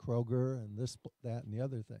it at Kroger and this, that, and the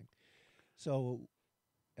other thing. So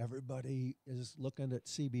everybody is looking at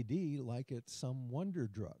CBD like it's some wonder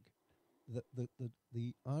drug.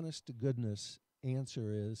 The honest to goodness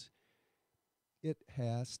answer is it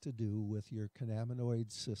has to do with your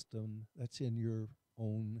cannabinoid system that's in your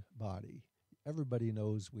own body. Everybody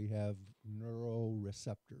knows we have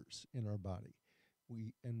neuroreceptors in our body.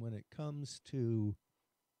 And when it comes to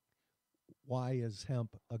why is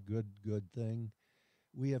hemp a good thing,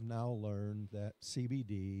 we have now learned that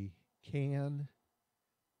CBD can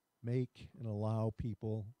make and allow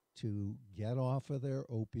people to get off of their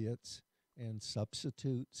opiates and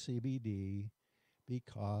substitute CBD,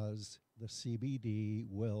 because the CBD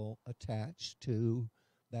will attach to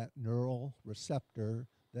that neural receptor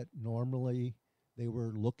that normally they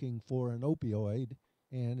were looking for an opioid,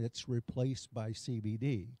 and it's replaced by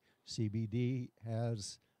CBD. CBD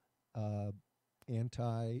has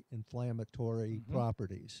anti-inflammatory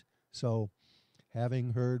properties. So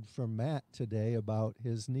having heard from Matt today about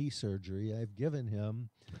his knee surgery, I've given him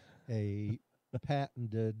a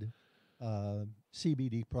patented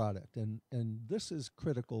CBD product. And this is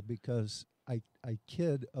critical because I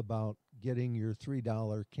kid about getting your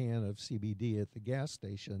 $3 can of CBD at the gas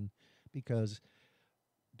station, because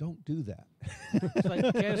don't do that. It's like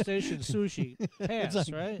gas station sushi. Pass, like,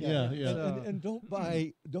 right? Yeah. And don't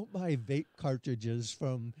buy vape cartridges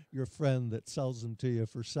from your friend that sells them to you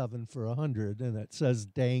for $7 for $100 and it says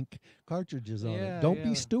dank cartridges on it. Don't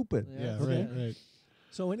be stupid. Yeah, okay? right.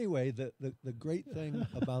 So anyway, the great thing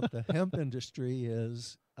about the hemp industry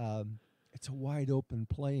is it's a wide open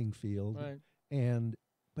playing field, right.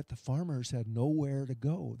 But the farmers had nowhere to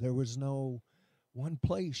go. There was no one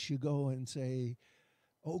place you go and say,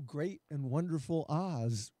 "Oh, great and wonderful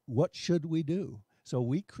Oz, what should we do?" So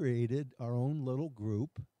we created our own little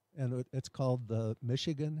group, and it's called the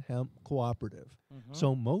Michigan Hemp Cooperative. Mm-hmm.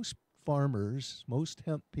 So most farmers, most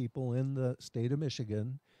hemp people in the state of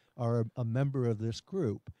Michigan are a member of this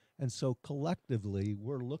group. And so collectively,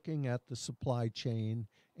 we're looking at the supply chain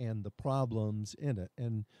and the problems in it.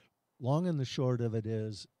 And long and the short of it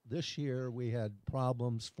is, this year we had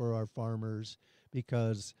problems for our farmers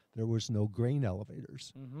because there was no grain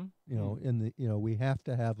elevators. Mm-hmm. We have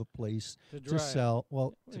to have a place to sell.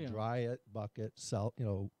 Well, to dry it, bucket, sell.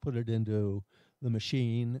 Put it into the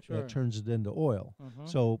machine that turns it into oil. Mm-hmm.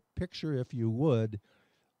 So picture, if you would,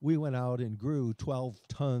 we went out and grew 12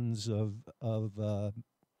 tons of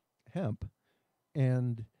hemp,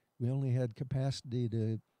 and we only had capacity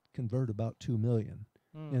to convert about 2 million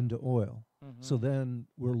into oil. Mm-hmm. So then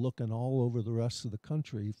we're looking all over the rest of the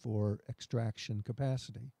country for extraction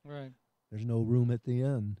capacity. Right. There's no room at the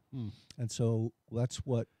end. And so that's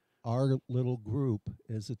what our little group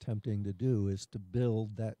is attempting to do, is to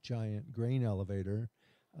build that giant grain elevator.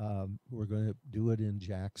 We're going to do it in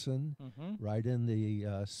Jackson, right in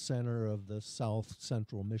the center of the south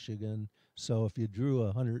central Michigan. So if you drew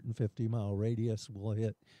a 150-mile radius, we'll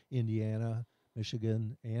hit Indiana,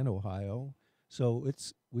 Michigan, and Ohio. So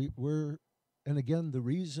we're and again, the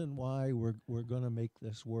reason why we're going to make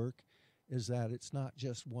this work is that it's not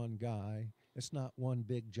just one guy. It's not one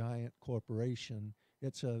big giant corporation.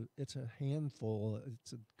 It's a handful.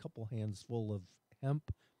 It's a couple handsful of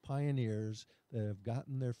hemp pioneers that have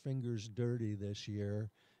gotten their fingers dirty this year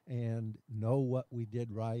and know what we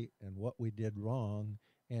did right and what we did wrong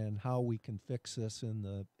and how we can fix this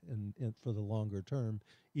in for the longer term,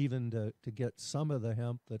 even to get some of the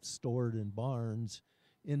hemp that's stored in barns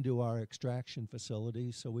into our extraction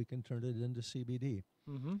facility so we can turn it into CBD.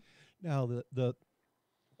 Mm-hmm. Now, the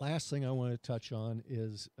last thing I want to touch on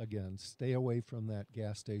is, again, stay away from that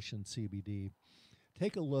gas station CBD.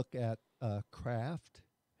 Take a look at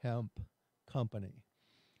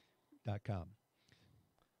CraftHempCompany.com.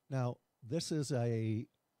 Now, this is a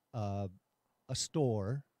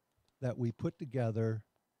store that we put together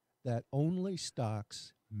that only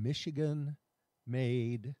stocks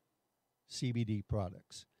Michigan-made CBD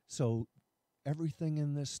products. So everything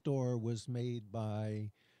in this store was made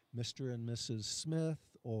by Mr. and Mrs.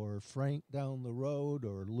 Smith or Frank down the road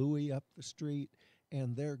or Louie up the street,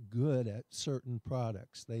 and they're good at certain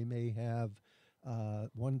products. They may have,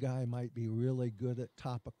 one guy might be really good at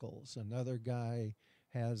topicals. Another guy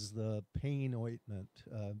has the pain ointment.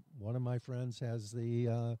 One of my friends has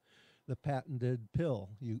the patented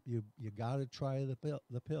pill. You got to try the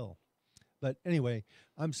pill. But anyway,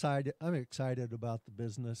 I'm excited about the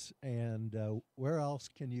business, and where else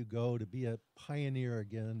can you go to be a pioneer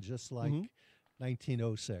again, just like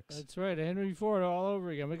 1906? That's right, Henry Ford all over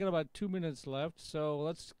again. We got about 2 minutes left, so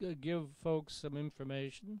let's give folks some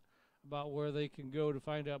information about where they can go to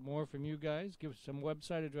find out more from you guys. Give some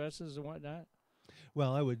website addresses and whatnot.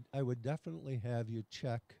 Well, I would definitely have you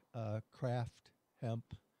check Craft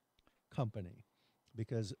Hemp Company,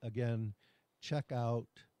 because again, check out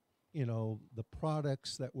the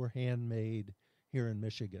products that were handmade here in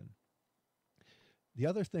Michigan. The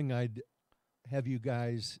other thing I'd have you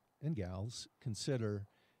guys and gals consider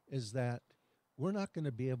is that we're not going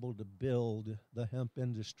to be able to build the hemp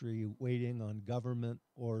industry waiting on government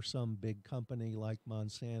or some big company like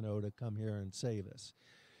Monsanto to come here and save us.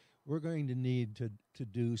 We're going to need to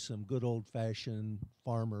do some good old-fashioned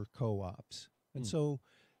farmer co-ops. And so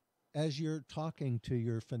as you're talking to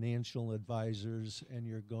your financial advisors and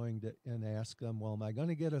you're going to ask them, well, am I going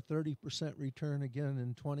to get a 30% return again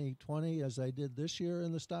in 2020 as I did this year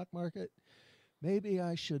in the stock market? Maybe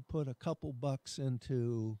I should put a couple bucks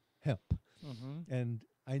into hemp. Mm-hmm. And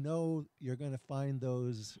I know you're going to find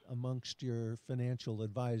those amongst your financial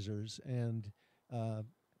advisors, and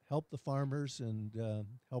help the farmers and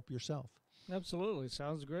help yourself. Absolutely.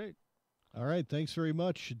 Sounds great. All right. Thanks very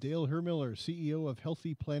much, Dale Hermiller, CEO of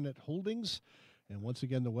Healthy Planet Holdings. And once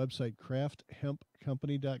again, the website,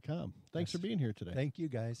 crafthempcompany.com. Thanks for being here today. Thank you,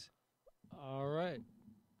 guys. All right.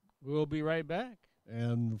 We'll be right back.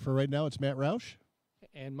 And for right now, it's Matt Roush.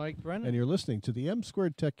 and Mike Brennan. And you're listening to the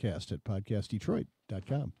M2Techcast at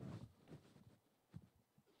PodcastDetroit.com.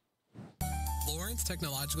 Lawrence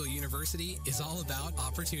Technological University is all about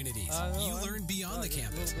opportunities. You learn beyond the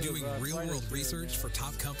campus, doing real-world research for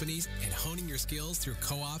top companies and honing your skills through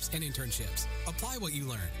co-ops and internships. Apply what you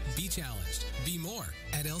learn. Be challenged. Be more.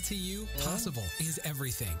 At LTU, possible is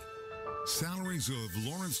everything. Salaries of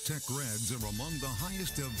Lawrence Tech grads are among the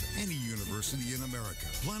highest of any university in America.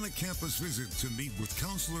 Plan a campus visit to meet with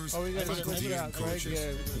counselors, faculty, and coaches.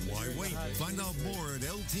 Why wait? Find out more at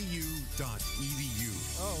ltu.edu.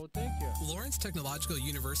 Oh, thank you. Lawrence Technological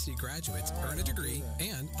University graduates earn a degree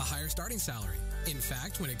and a higher starting salary. In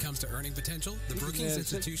fact, when it comes to earning potential, the Brookings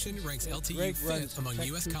Institution ranks LTU fifth among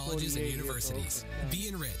U.S. colleges and universities. Be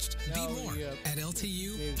enriched. Be more. At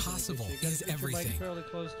LTU, possible is everything.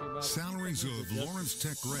 Salaries of Lawrence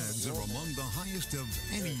Tech grads are among the highest of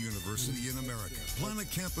any university in America. Plan a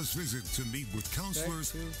campus visit to meet with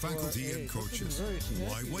counselors, faculty, and coaches.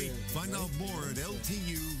 Why wait? Find out more at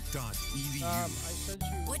ltu.edu.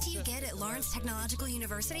 What do you get at Lawrence Technological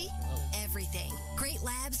University? Everything. Great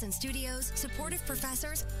labs and studios, supportive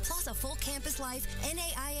professors, plus a full campus life,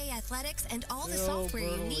 NAIA athletics, and all the software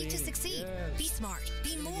you need to succeed. Be smart.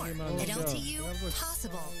 Be more. At LTU,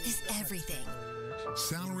 possible is everything.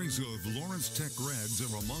 Salaries of Lawrence Tech grads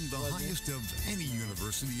are among the highest of any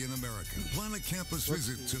university in America. Plan a campus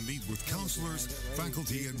visit to meet with counselors,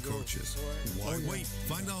 faculty, and coaches. Why wait?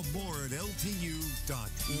 Find out more at ltu.edu.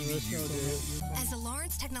 As a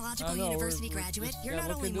Lawrence Technological University graduate, you're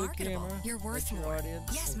not only marketable, you're worth more.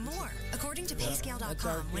 Yes, more. According to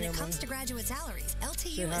payscale.com, when it comes to graduate salaries,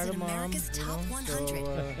 LTU is in America's top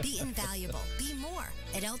 100. Be invaluable. Be more.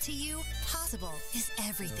 At LTU, possible is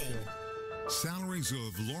everything. Salaries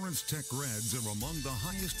of Lawrence Tech grads are among the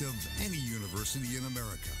highest of any university in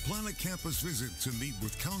America. Plan a campus visit to meet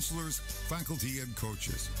with counselors, faculty, and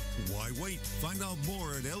coaches. Why wait? Find out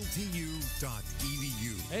more at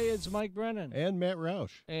ltu.edu. Hey, it's Mike Brennan. And Matt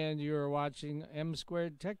Roush. And you're watching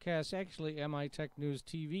M2Techcast, actually MI Tech News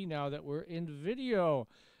TV now that we're in video.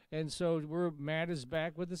 And so Matt is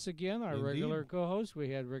back with us again, our regular co-host. We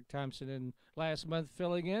had Rick Thompson in last month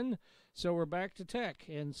filling in. So we're back to tech.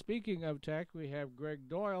 And speaking of tech, we have Greg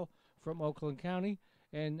Doyle from Oakland County.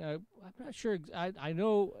 And I'm not sure, I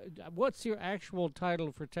know, what's your actual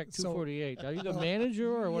title for Tech 248? Are you the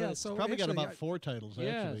manager or what? So probably got about 4 titles,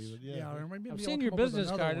 actually. I've seen your business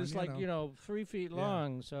card. It's like, 3 feet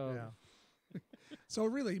long. So. Yeah. So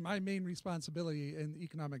really, my main responsibility in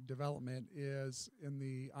economic development is in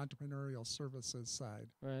the entrepreneurial services side.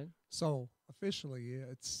 Right. So officially,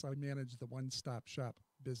 I manage the one-stop shop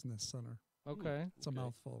business center. Okay. It's a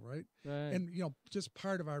mouthful, right? Right. And, just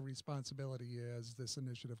part of our responsibility is this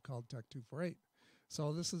initiative called Tech 248.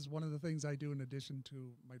 So this is one of the things I do in addition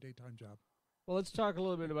to my daytime job. Well, let's talk a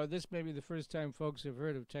little bit about this. Maybe the first time folks have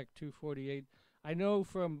heard of Tech 248. I know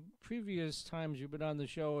from previous times you've been on the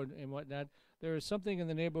show and whatnot, there is something in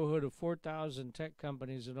the neighborhood of 4,000 tech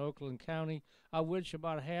companies in Oakland County, of which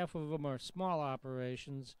about half of them are small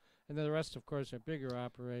operations, and then the rest, of course, are bigger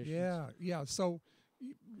operations. Yeah. So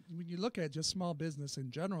when you look at just small business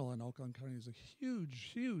in general in Oakland County, is a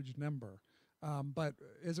huge, huge number. But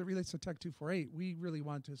as it relates to Tech 248, we really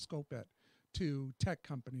want to scope it to tech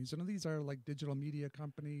companies. And these are like digital media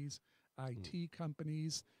companies, IT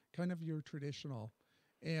companies, kind of your traditional.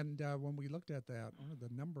 And when we looked at that, the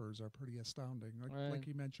numbers are pretty astounding. Like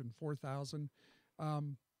you mentioned, 4,000.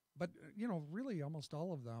 But, really almost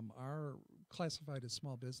all of them are classified as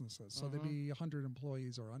small businesses. So they'd be 100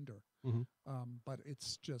 employees or under. But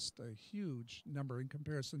it's just a huge number in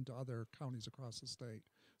comparison to other counties across the state.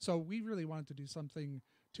 So we really wanted to do something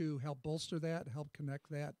to help bolster that, help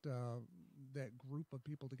connect that that group of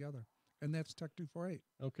people together. And that's Tech 248.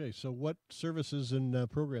 Okay, so what services and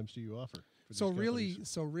programs do you offer? So really,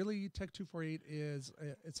 Tech 248 is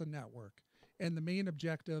it's a network, and the main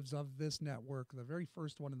objectives of this network, the very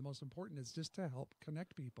first one and the most important, is just to help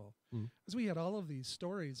connect people. Because we had all of these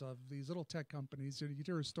stories of these little tech companies. You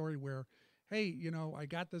hear a story where, hey, I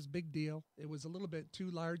got this big deal. It was a little bit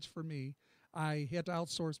too large for me. I had to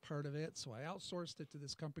outsource part of it, so I outsourced it to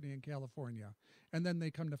this company in California, and then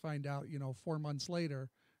they come to find out, 4 months later,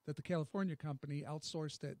 that the California company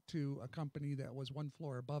outsourced it to a company that was one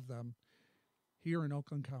floor above them here in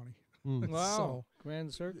Oakland County. Wow. So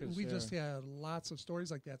Grand Circus. We just had lots of stories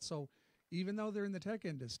like that. So even though they're in the tech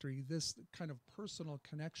industry, this kind of personal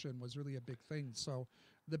connection was really a big thing. So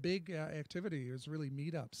the big activity is really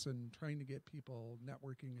meetups and trying to get people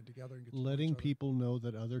networking and together. And get letting people know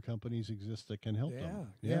that other companies exist that can help them.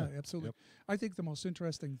 Yeah, absolutely. Yep. I think the most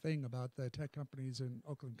interesting thing about the tech companies in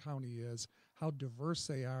Oakland County is how diverse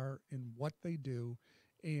they are in what they do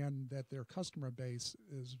and that their customer base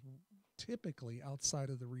is typically outside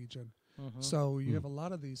of the region. So you have a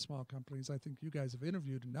lot of these small companies. I think you guys have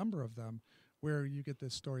interviewed a number of them where you get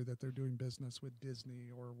this story that they're doing business with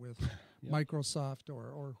Disney or with Microsoft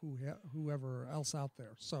or whoever else out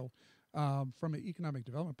there. So from an economic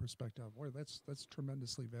development perspective, boy, that's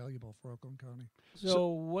tremendously valuable for Oakland County. So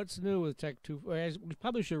what's new with Tech 2? We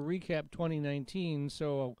probably should recap 2019.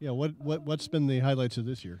 So yeah, what's been the highlights of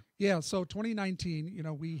this year? Yeah, so 2019,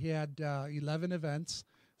 we had 11 events.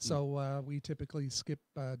 So we typically skip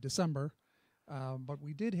December, but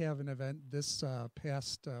we did have an event this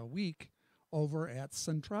past week over at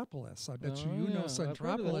Centropolis. I bet you know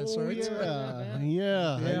Centropolis, right?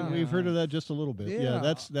 Yeah. We've heard of that just a little bit.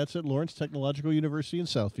 Yeah, that's at Lawrence Technological University in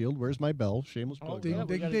Southfield. Where's my bell? Shameless plug. Ding,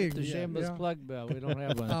 ding, ding. The shameless plug bell. We don't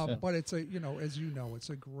have one. But it's as you know, it's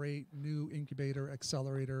a great new incubator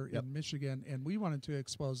accelerator in Michigan, and we wanted to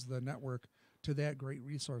expose the network to that great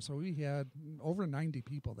resource. So we had over 90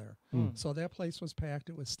 people there. So that place was packed.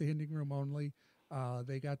 It was standing room only.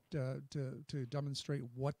 They got to demonstrate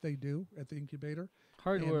what they do at the incubator.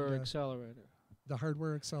 Hardware accelerator. The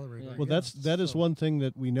hardware accelerator. Well, that is one thing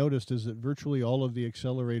that we noticed is that virtually all of the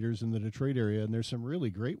accelerators in the Detroit area, and there's some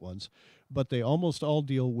really great ones, but they almost all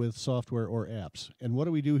deal with software or apps. And what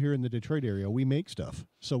do we do here in the Detroit area? We make stuff.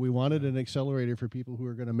 So we wanted an accelerator for people who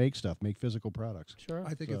are going to make stuff, make physical products. Sure.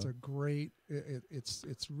 I think it's a great. It's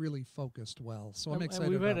really focused well. So I'm excited.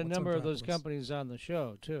 And we've had about a number of those companies on the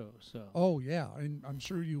show too. So. Oh yeah, and I'm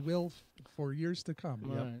sure you will for years to come.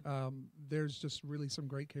 Right. There's just really some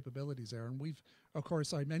great capabilities there, and of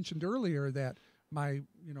course, I mentioned earlier that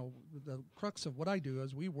the crux of what I do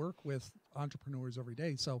is we work with entrepreneurs every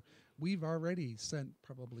day. So we've already sent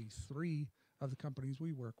probably 3 of the companies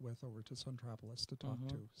we work with over to Centropolis to talk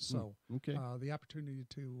to. So the opportunity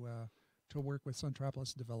to work with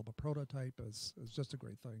Centropolis, develop a prototype is just a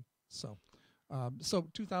great thing. So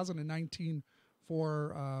 2019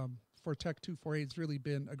 for Tech 248 has really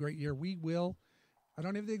been a great year. I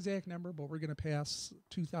don't have the exact number, but we're going to pass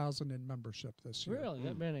 2,000 in membership this year. Really,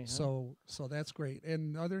 that many? Huh? So that's great.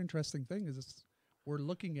 And the other interesting thing is we're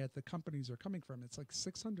looking at the companies they're coming from. It's like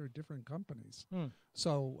 600 different companies.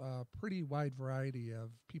 So pretty wide variety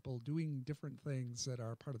of people doing different things that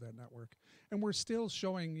are part of that network. And we're still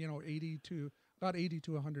showing, about 80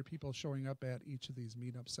 to 100 people showing up at each of these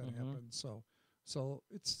meetups that happen. So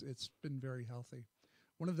it's been very healthy.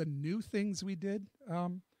 One of the new things we did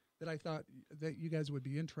that I thought that you guys would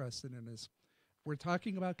be interested in is we're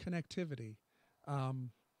talking about connectivity.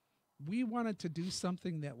 We wanted to do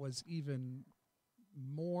something that was even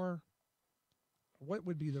more, what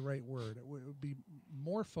would be the right word? It would be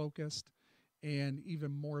more focused and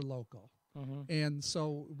even more local. And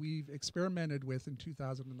so we've experimented with, in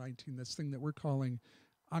 2019, this thing that we're calling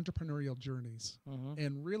entrepreneurial journeys.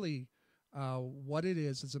 And really what it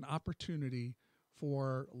is an opportunity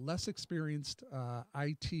for less experienced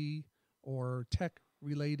IT or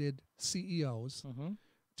tech-related CEOs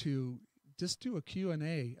to just do a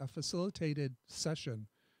Q&A, a facilitated session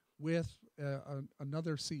with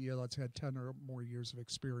another CEO that's had 10 or more years of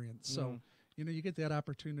experience. So, you get that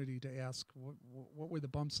opportunity to ask, what were the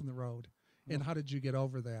bumps in the road, and how did you get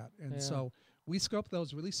over that? And so we scoped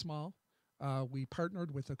those really small. We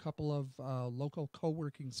partnered with a couple of local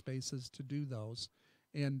co-working spaces to do those.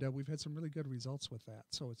 And we've had some really good results with that.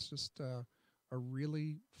 So it's just a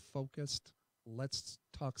really focused, let's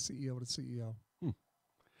talk CEO to CEO.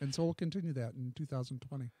 And so we'll continue that in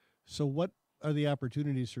 2020. So what are the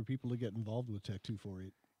opportunities for people to get involved with Tech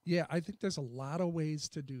 248? Yeah, I think there's a lot of ways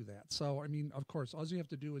to do that. So, of course, all you have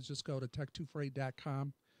to do is just go to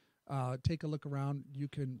tech248.com, take a look around. You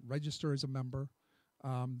can register as a member.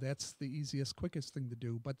 That's the easiest, quickest thing to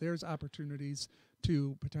do. But there's opportunities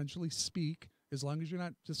to potentially speak, as long as you're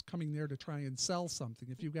not just coming there to try and sell something.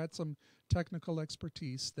 If you've got some technical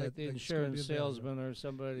expertise, like the insurance salesman or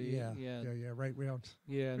somebody. Right. We don't.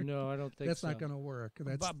 Yeah, no, I don't think that's not going to work.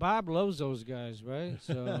 Bob loves those guys, right?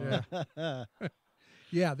 So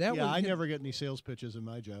I never get any sales pitches in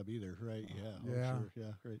my job either, right?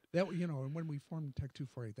 Right. That and when we formed Tech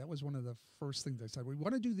 248, that was one of the first things I said. We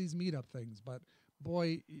want to do these meetup things, but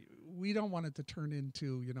boy, we don't want it to turn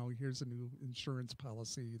into here's a new insurance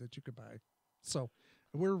policy that you could buy. So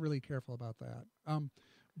we're really careful about that.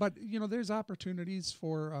 But there's opportunities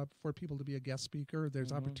for people to be a guest speaker.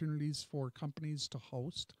 There's opportunities for companies to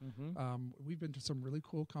host. We've been to some really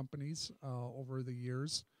cool companies over the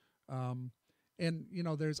years. And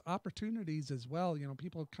there's opportunities as well.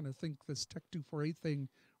 People kind of think this Tech 248 thing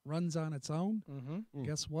runs on its own.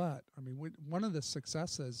 Guess what? One of the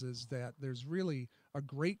successes is that there's really a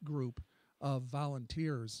great group of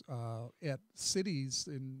volunteers at cities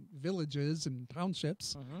and villages and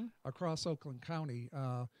townships across Oakland County.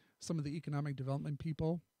 Some of the economic development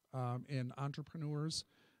people and entrepreneurs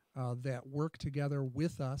that work together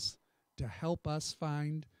with us to help us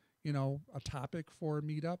find, a topic for a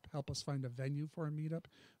meetup, help us find a venue for a meetup.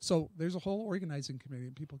 So there's a whole organizing committee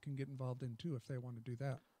that people can get involved in too if they want to do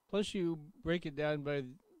that. Plus, you break it down by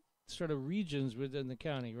sort of regions within the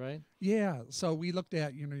county, right? Yeah. So we looked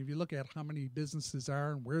at, if you look at how many businesses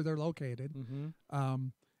are and where they're located,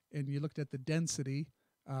 and you looked at the density,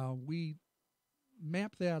 we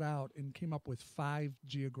mapped that out and came up with 5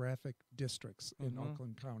 geographic districts in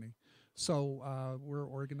Oakland County. So we're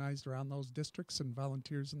organized around those districts and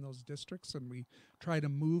volunteers in those districts, and we try to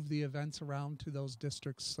move the events around to those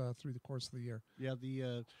districts through the course of the year. Yeah,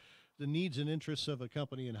 the needs and interests of a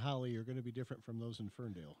company in Holly are going to be different from those in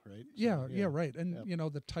Ferndale, right? Yeah, right. And,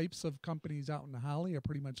 the types of companies out in Holly are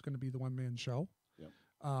pretty much going to be the one-man show. Yep.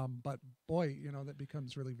 But, boy, that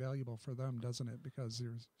becomes really valuable for them, doesn't it? Because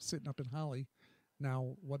you're sitting up in Holly.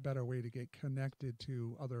 Now, what better way to get connected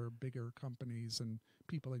to other bigger companies and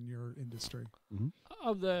people in your industry?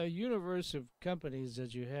 Of the universe of companies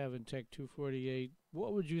that you have in Tech 248,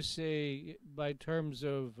 what would you say by terms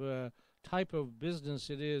of type of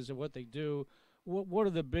business it is and what they do? What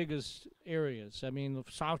are the biggest areas? I mean,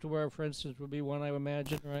 software, for instance, would be one, I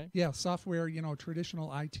imagine, right? Yeah, software,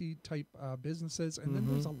 traditional IT type businesses. And then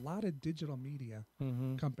there's a lot of digital media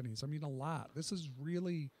companies. I mean, a lot. This is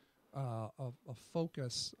really a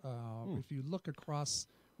focus. If you look across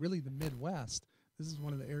really the Midwest, this is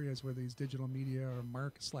one of the areas where these digital media or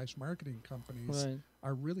marketing companies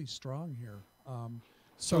are really strong here.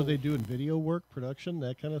 So are they doing video work, production,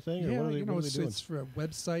 that kind of thing? Yeah, or what are they, it's for a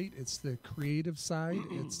website. It's the creative side.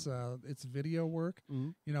 It's video work.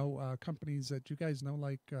 Companies that you guys know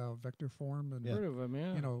like Vector Form and heard of them,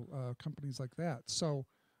 yeah. Companies like that. So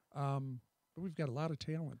but we've got a lot of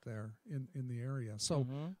talent there in the area. So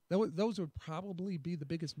those would probably be the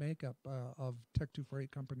biggest makeup of Tech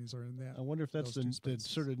 248 companies are in that. I wonder if that's the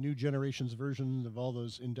sort of new generation's version of all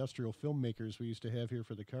those industrial filmmakers we used to have here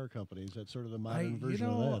for the car companies. That's sort of the modern version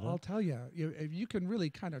of that. I'll tell you, if you can really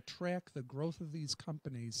kind of track the growth of these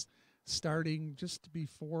companies starting just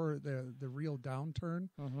before the real downturn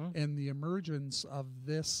and the emergence of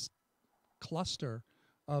this cluster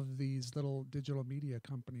of these little digital media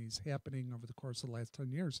companies happening over the course of the last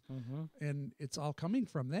 10 years. And it's all coming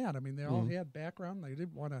from that. I mean, they all had background. They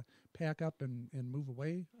didn't want to pack up and move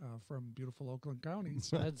away from beautiful Oakland County.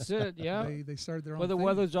 So that's it, yeah. They started their own Well, the thing.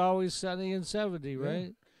 weather's always sunny and 70,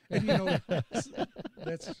 right? And,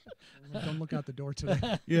 that's don't look out the door today.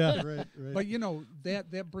 Yeah, right. But,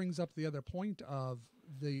 that brings up the other point of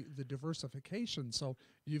the diversification. So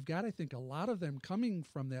you've got, I think, a lot of them coming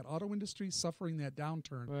from that auto industry, suffering that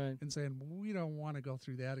downturn and saying, we don't want to go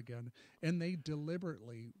through that again. And they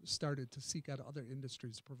deliberately started to seek out other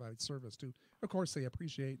industries to provide service to. Of course, they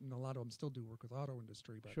appreciate, and a lot of them still do work with auto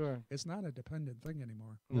industry, but it's not a dependent thing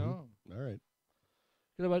anymore. No. All right.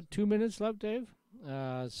 Got about 2 minutes left, Dave.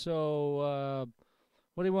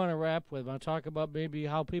 What do you want to wrap with? Want to talk about maybe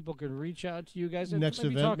how people can reach out to you guys? Next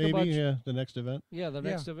event, maybe? Yeah, the next event. Yeah, the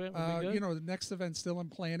next event would be good. The next event's still in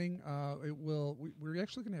planning. We're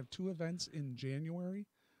actually going to have 2 events in January.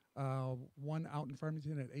 One out in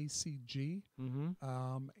Farmington at ACG,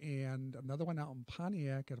 and another one out in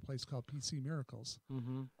Pontiac at a place called PC Miracles.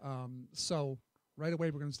 So right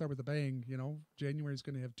away, we're going to start with a bang. January is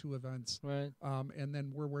going to have 2 events, right? And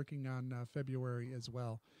then we're working on February as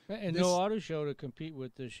well. And no auto show to compete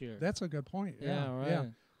with this year. That's a good point. Yeah, right. Yeah.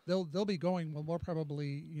 They'll be going. Well, we'll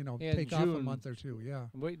probably take off a month or 2. Yeah.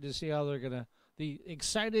 I'm waiting to see how they're gonna. The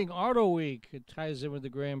exciting Auto Week, it ties in with the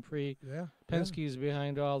Grand Prix. Yeah. Penske's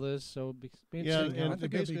behind all this, so and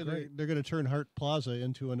basically they're going to turn Hart Plaza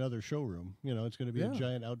into another showroom. It's going to be a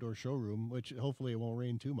giant outdoor showroom, which hopefully it won't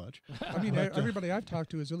rain too much. I mean, everybody I've talked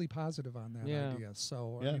to is really positive on that idea.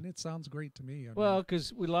 So I mean, it sounds great to me. Well,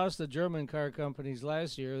 because we lost the German car companies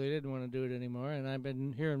last year, they didn't want to do it anymore, and I've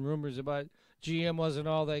been hearing rumors about GM wasn't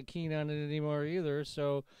all that keen on it anymore either.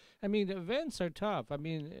 So, I mean, events are tough. I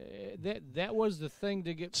mean, that was the thing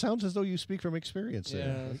to get. Sounds as though you speak from experience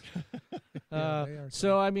there.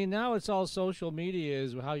 So, I mean, now it's all social media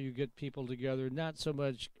is how you get people together, not so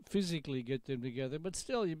much physically get them together, but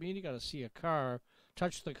still, you got to see a car,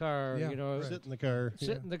 touch the car, sit in the car.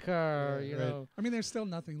 Sit in the car, you know. I mean, there's still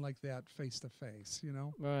nothing like that face-to-face,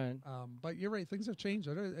 Right. But you're right, things have changed.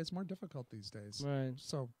 It's more difficult these days. Right.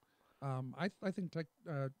 So I think Tech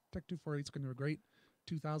 248 is going to be a great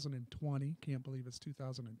 2020. Can't believe it's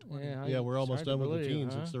 2020. Yeah, we're almost done with the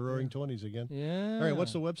teens. It's the Roaring 20s again. Yeah. All right,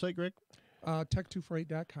 what's the website, Greg?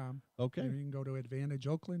 Tech248.com. Okay. You can go to Advantage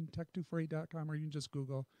Oakland, Tech248.com, or you can just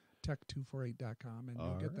Google Tech248.com and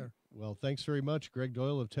you'll get there. Well, thanks very much, Greg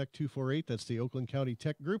Doyle of Tech248. That's the Oakland County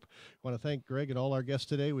Tech Group. I want to thank Greg and all our guests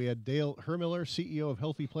today. We had Dale Hermiller, CEO of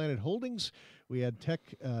Healthy Planet Holdings. We had tech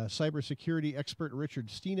cybersecurity expert Richard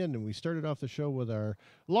Steenan, and we started off the show with our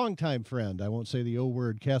longtime friend, I won't say the O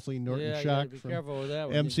word, Kathleen Norton-Schock from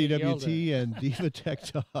MCWT and Diva Tech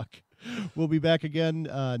Talk. We'll be back again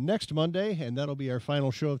next Monday, and that'll be our final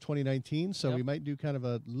show of 2019. So we might do kind of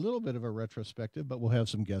a little bit of a retrospective, but we'll have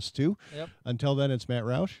some guests too. Until then, it's Matt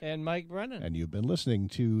Roush and Mike Brennan. And you've been listening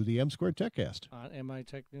to the M2Techcast on MI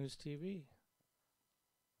Tech News TV.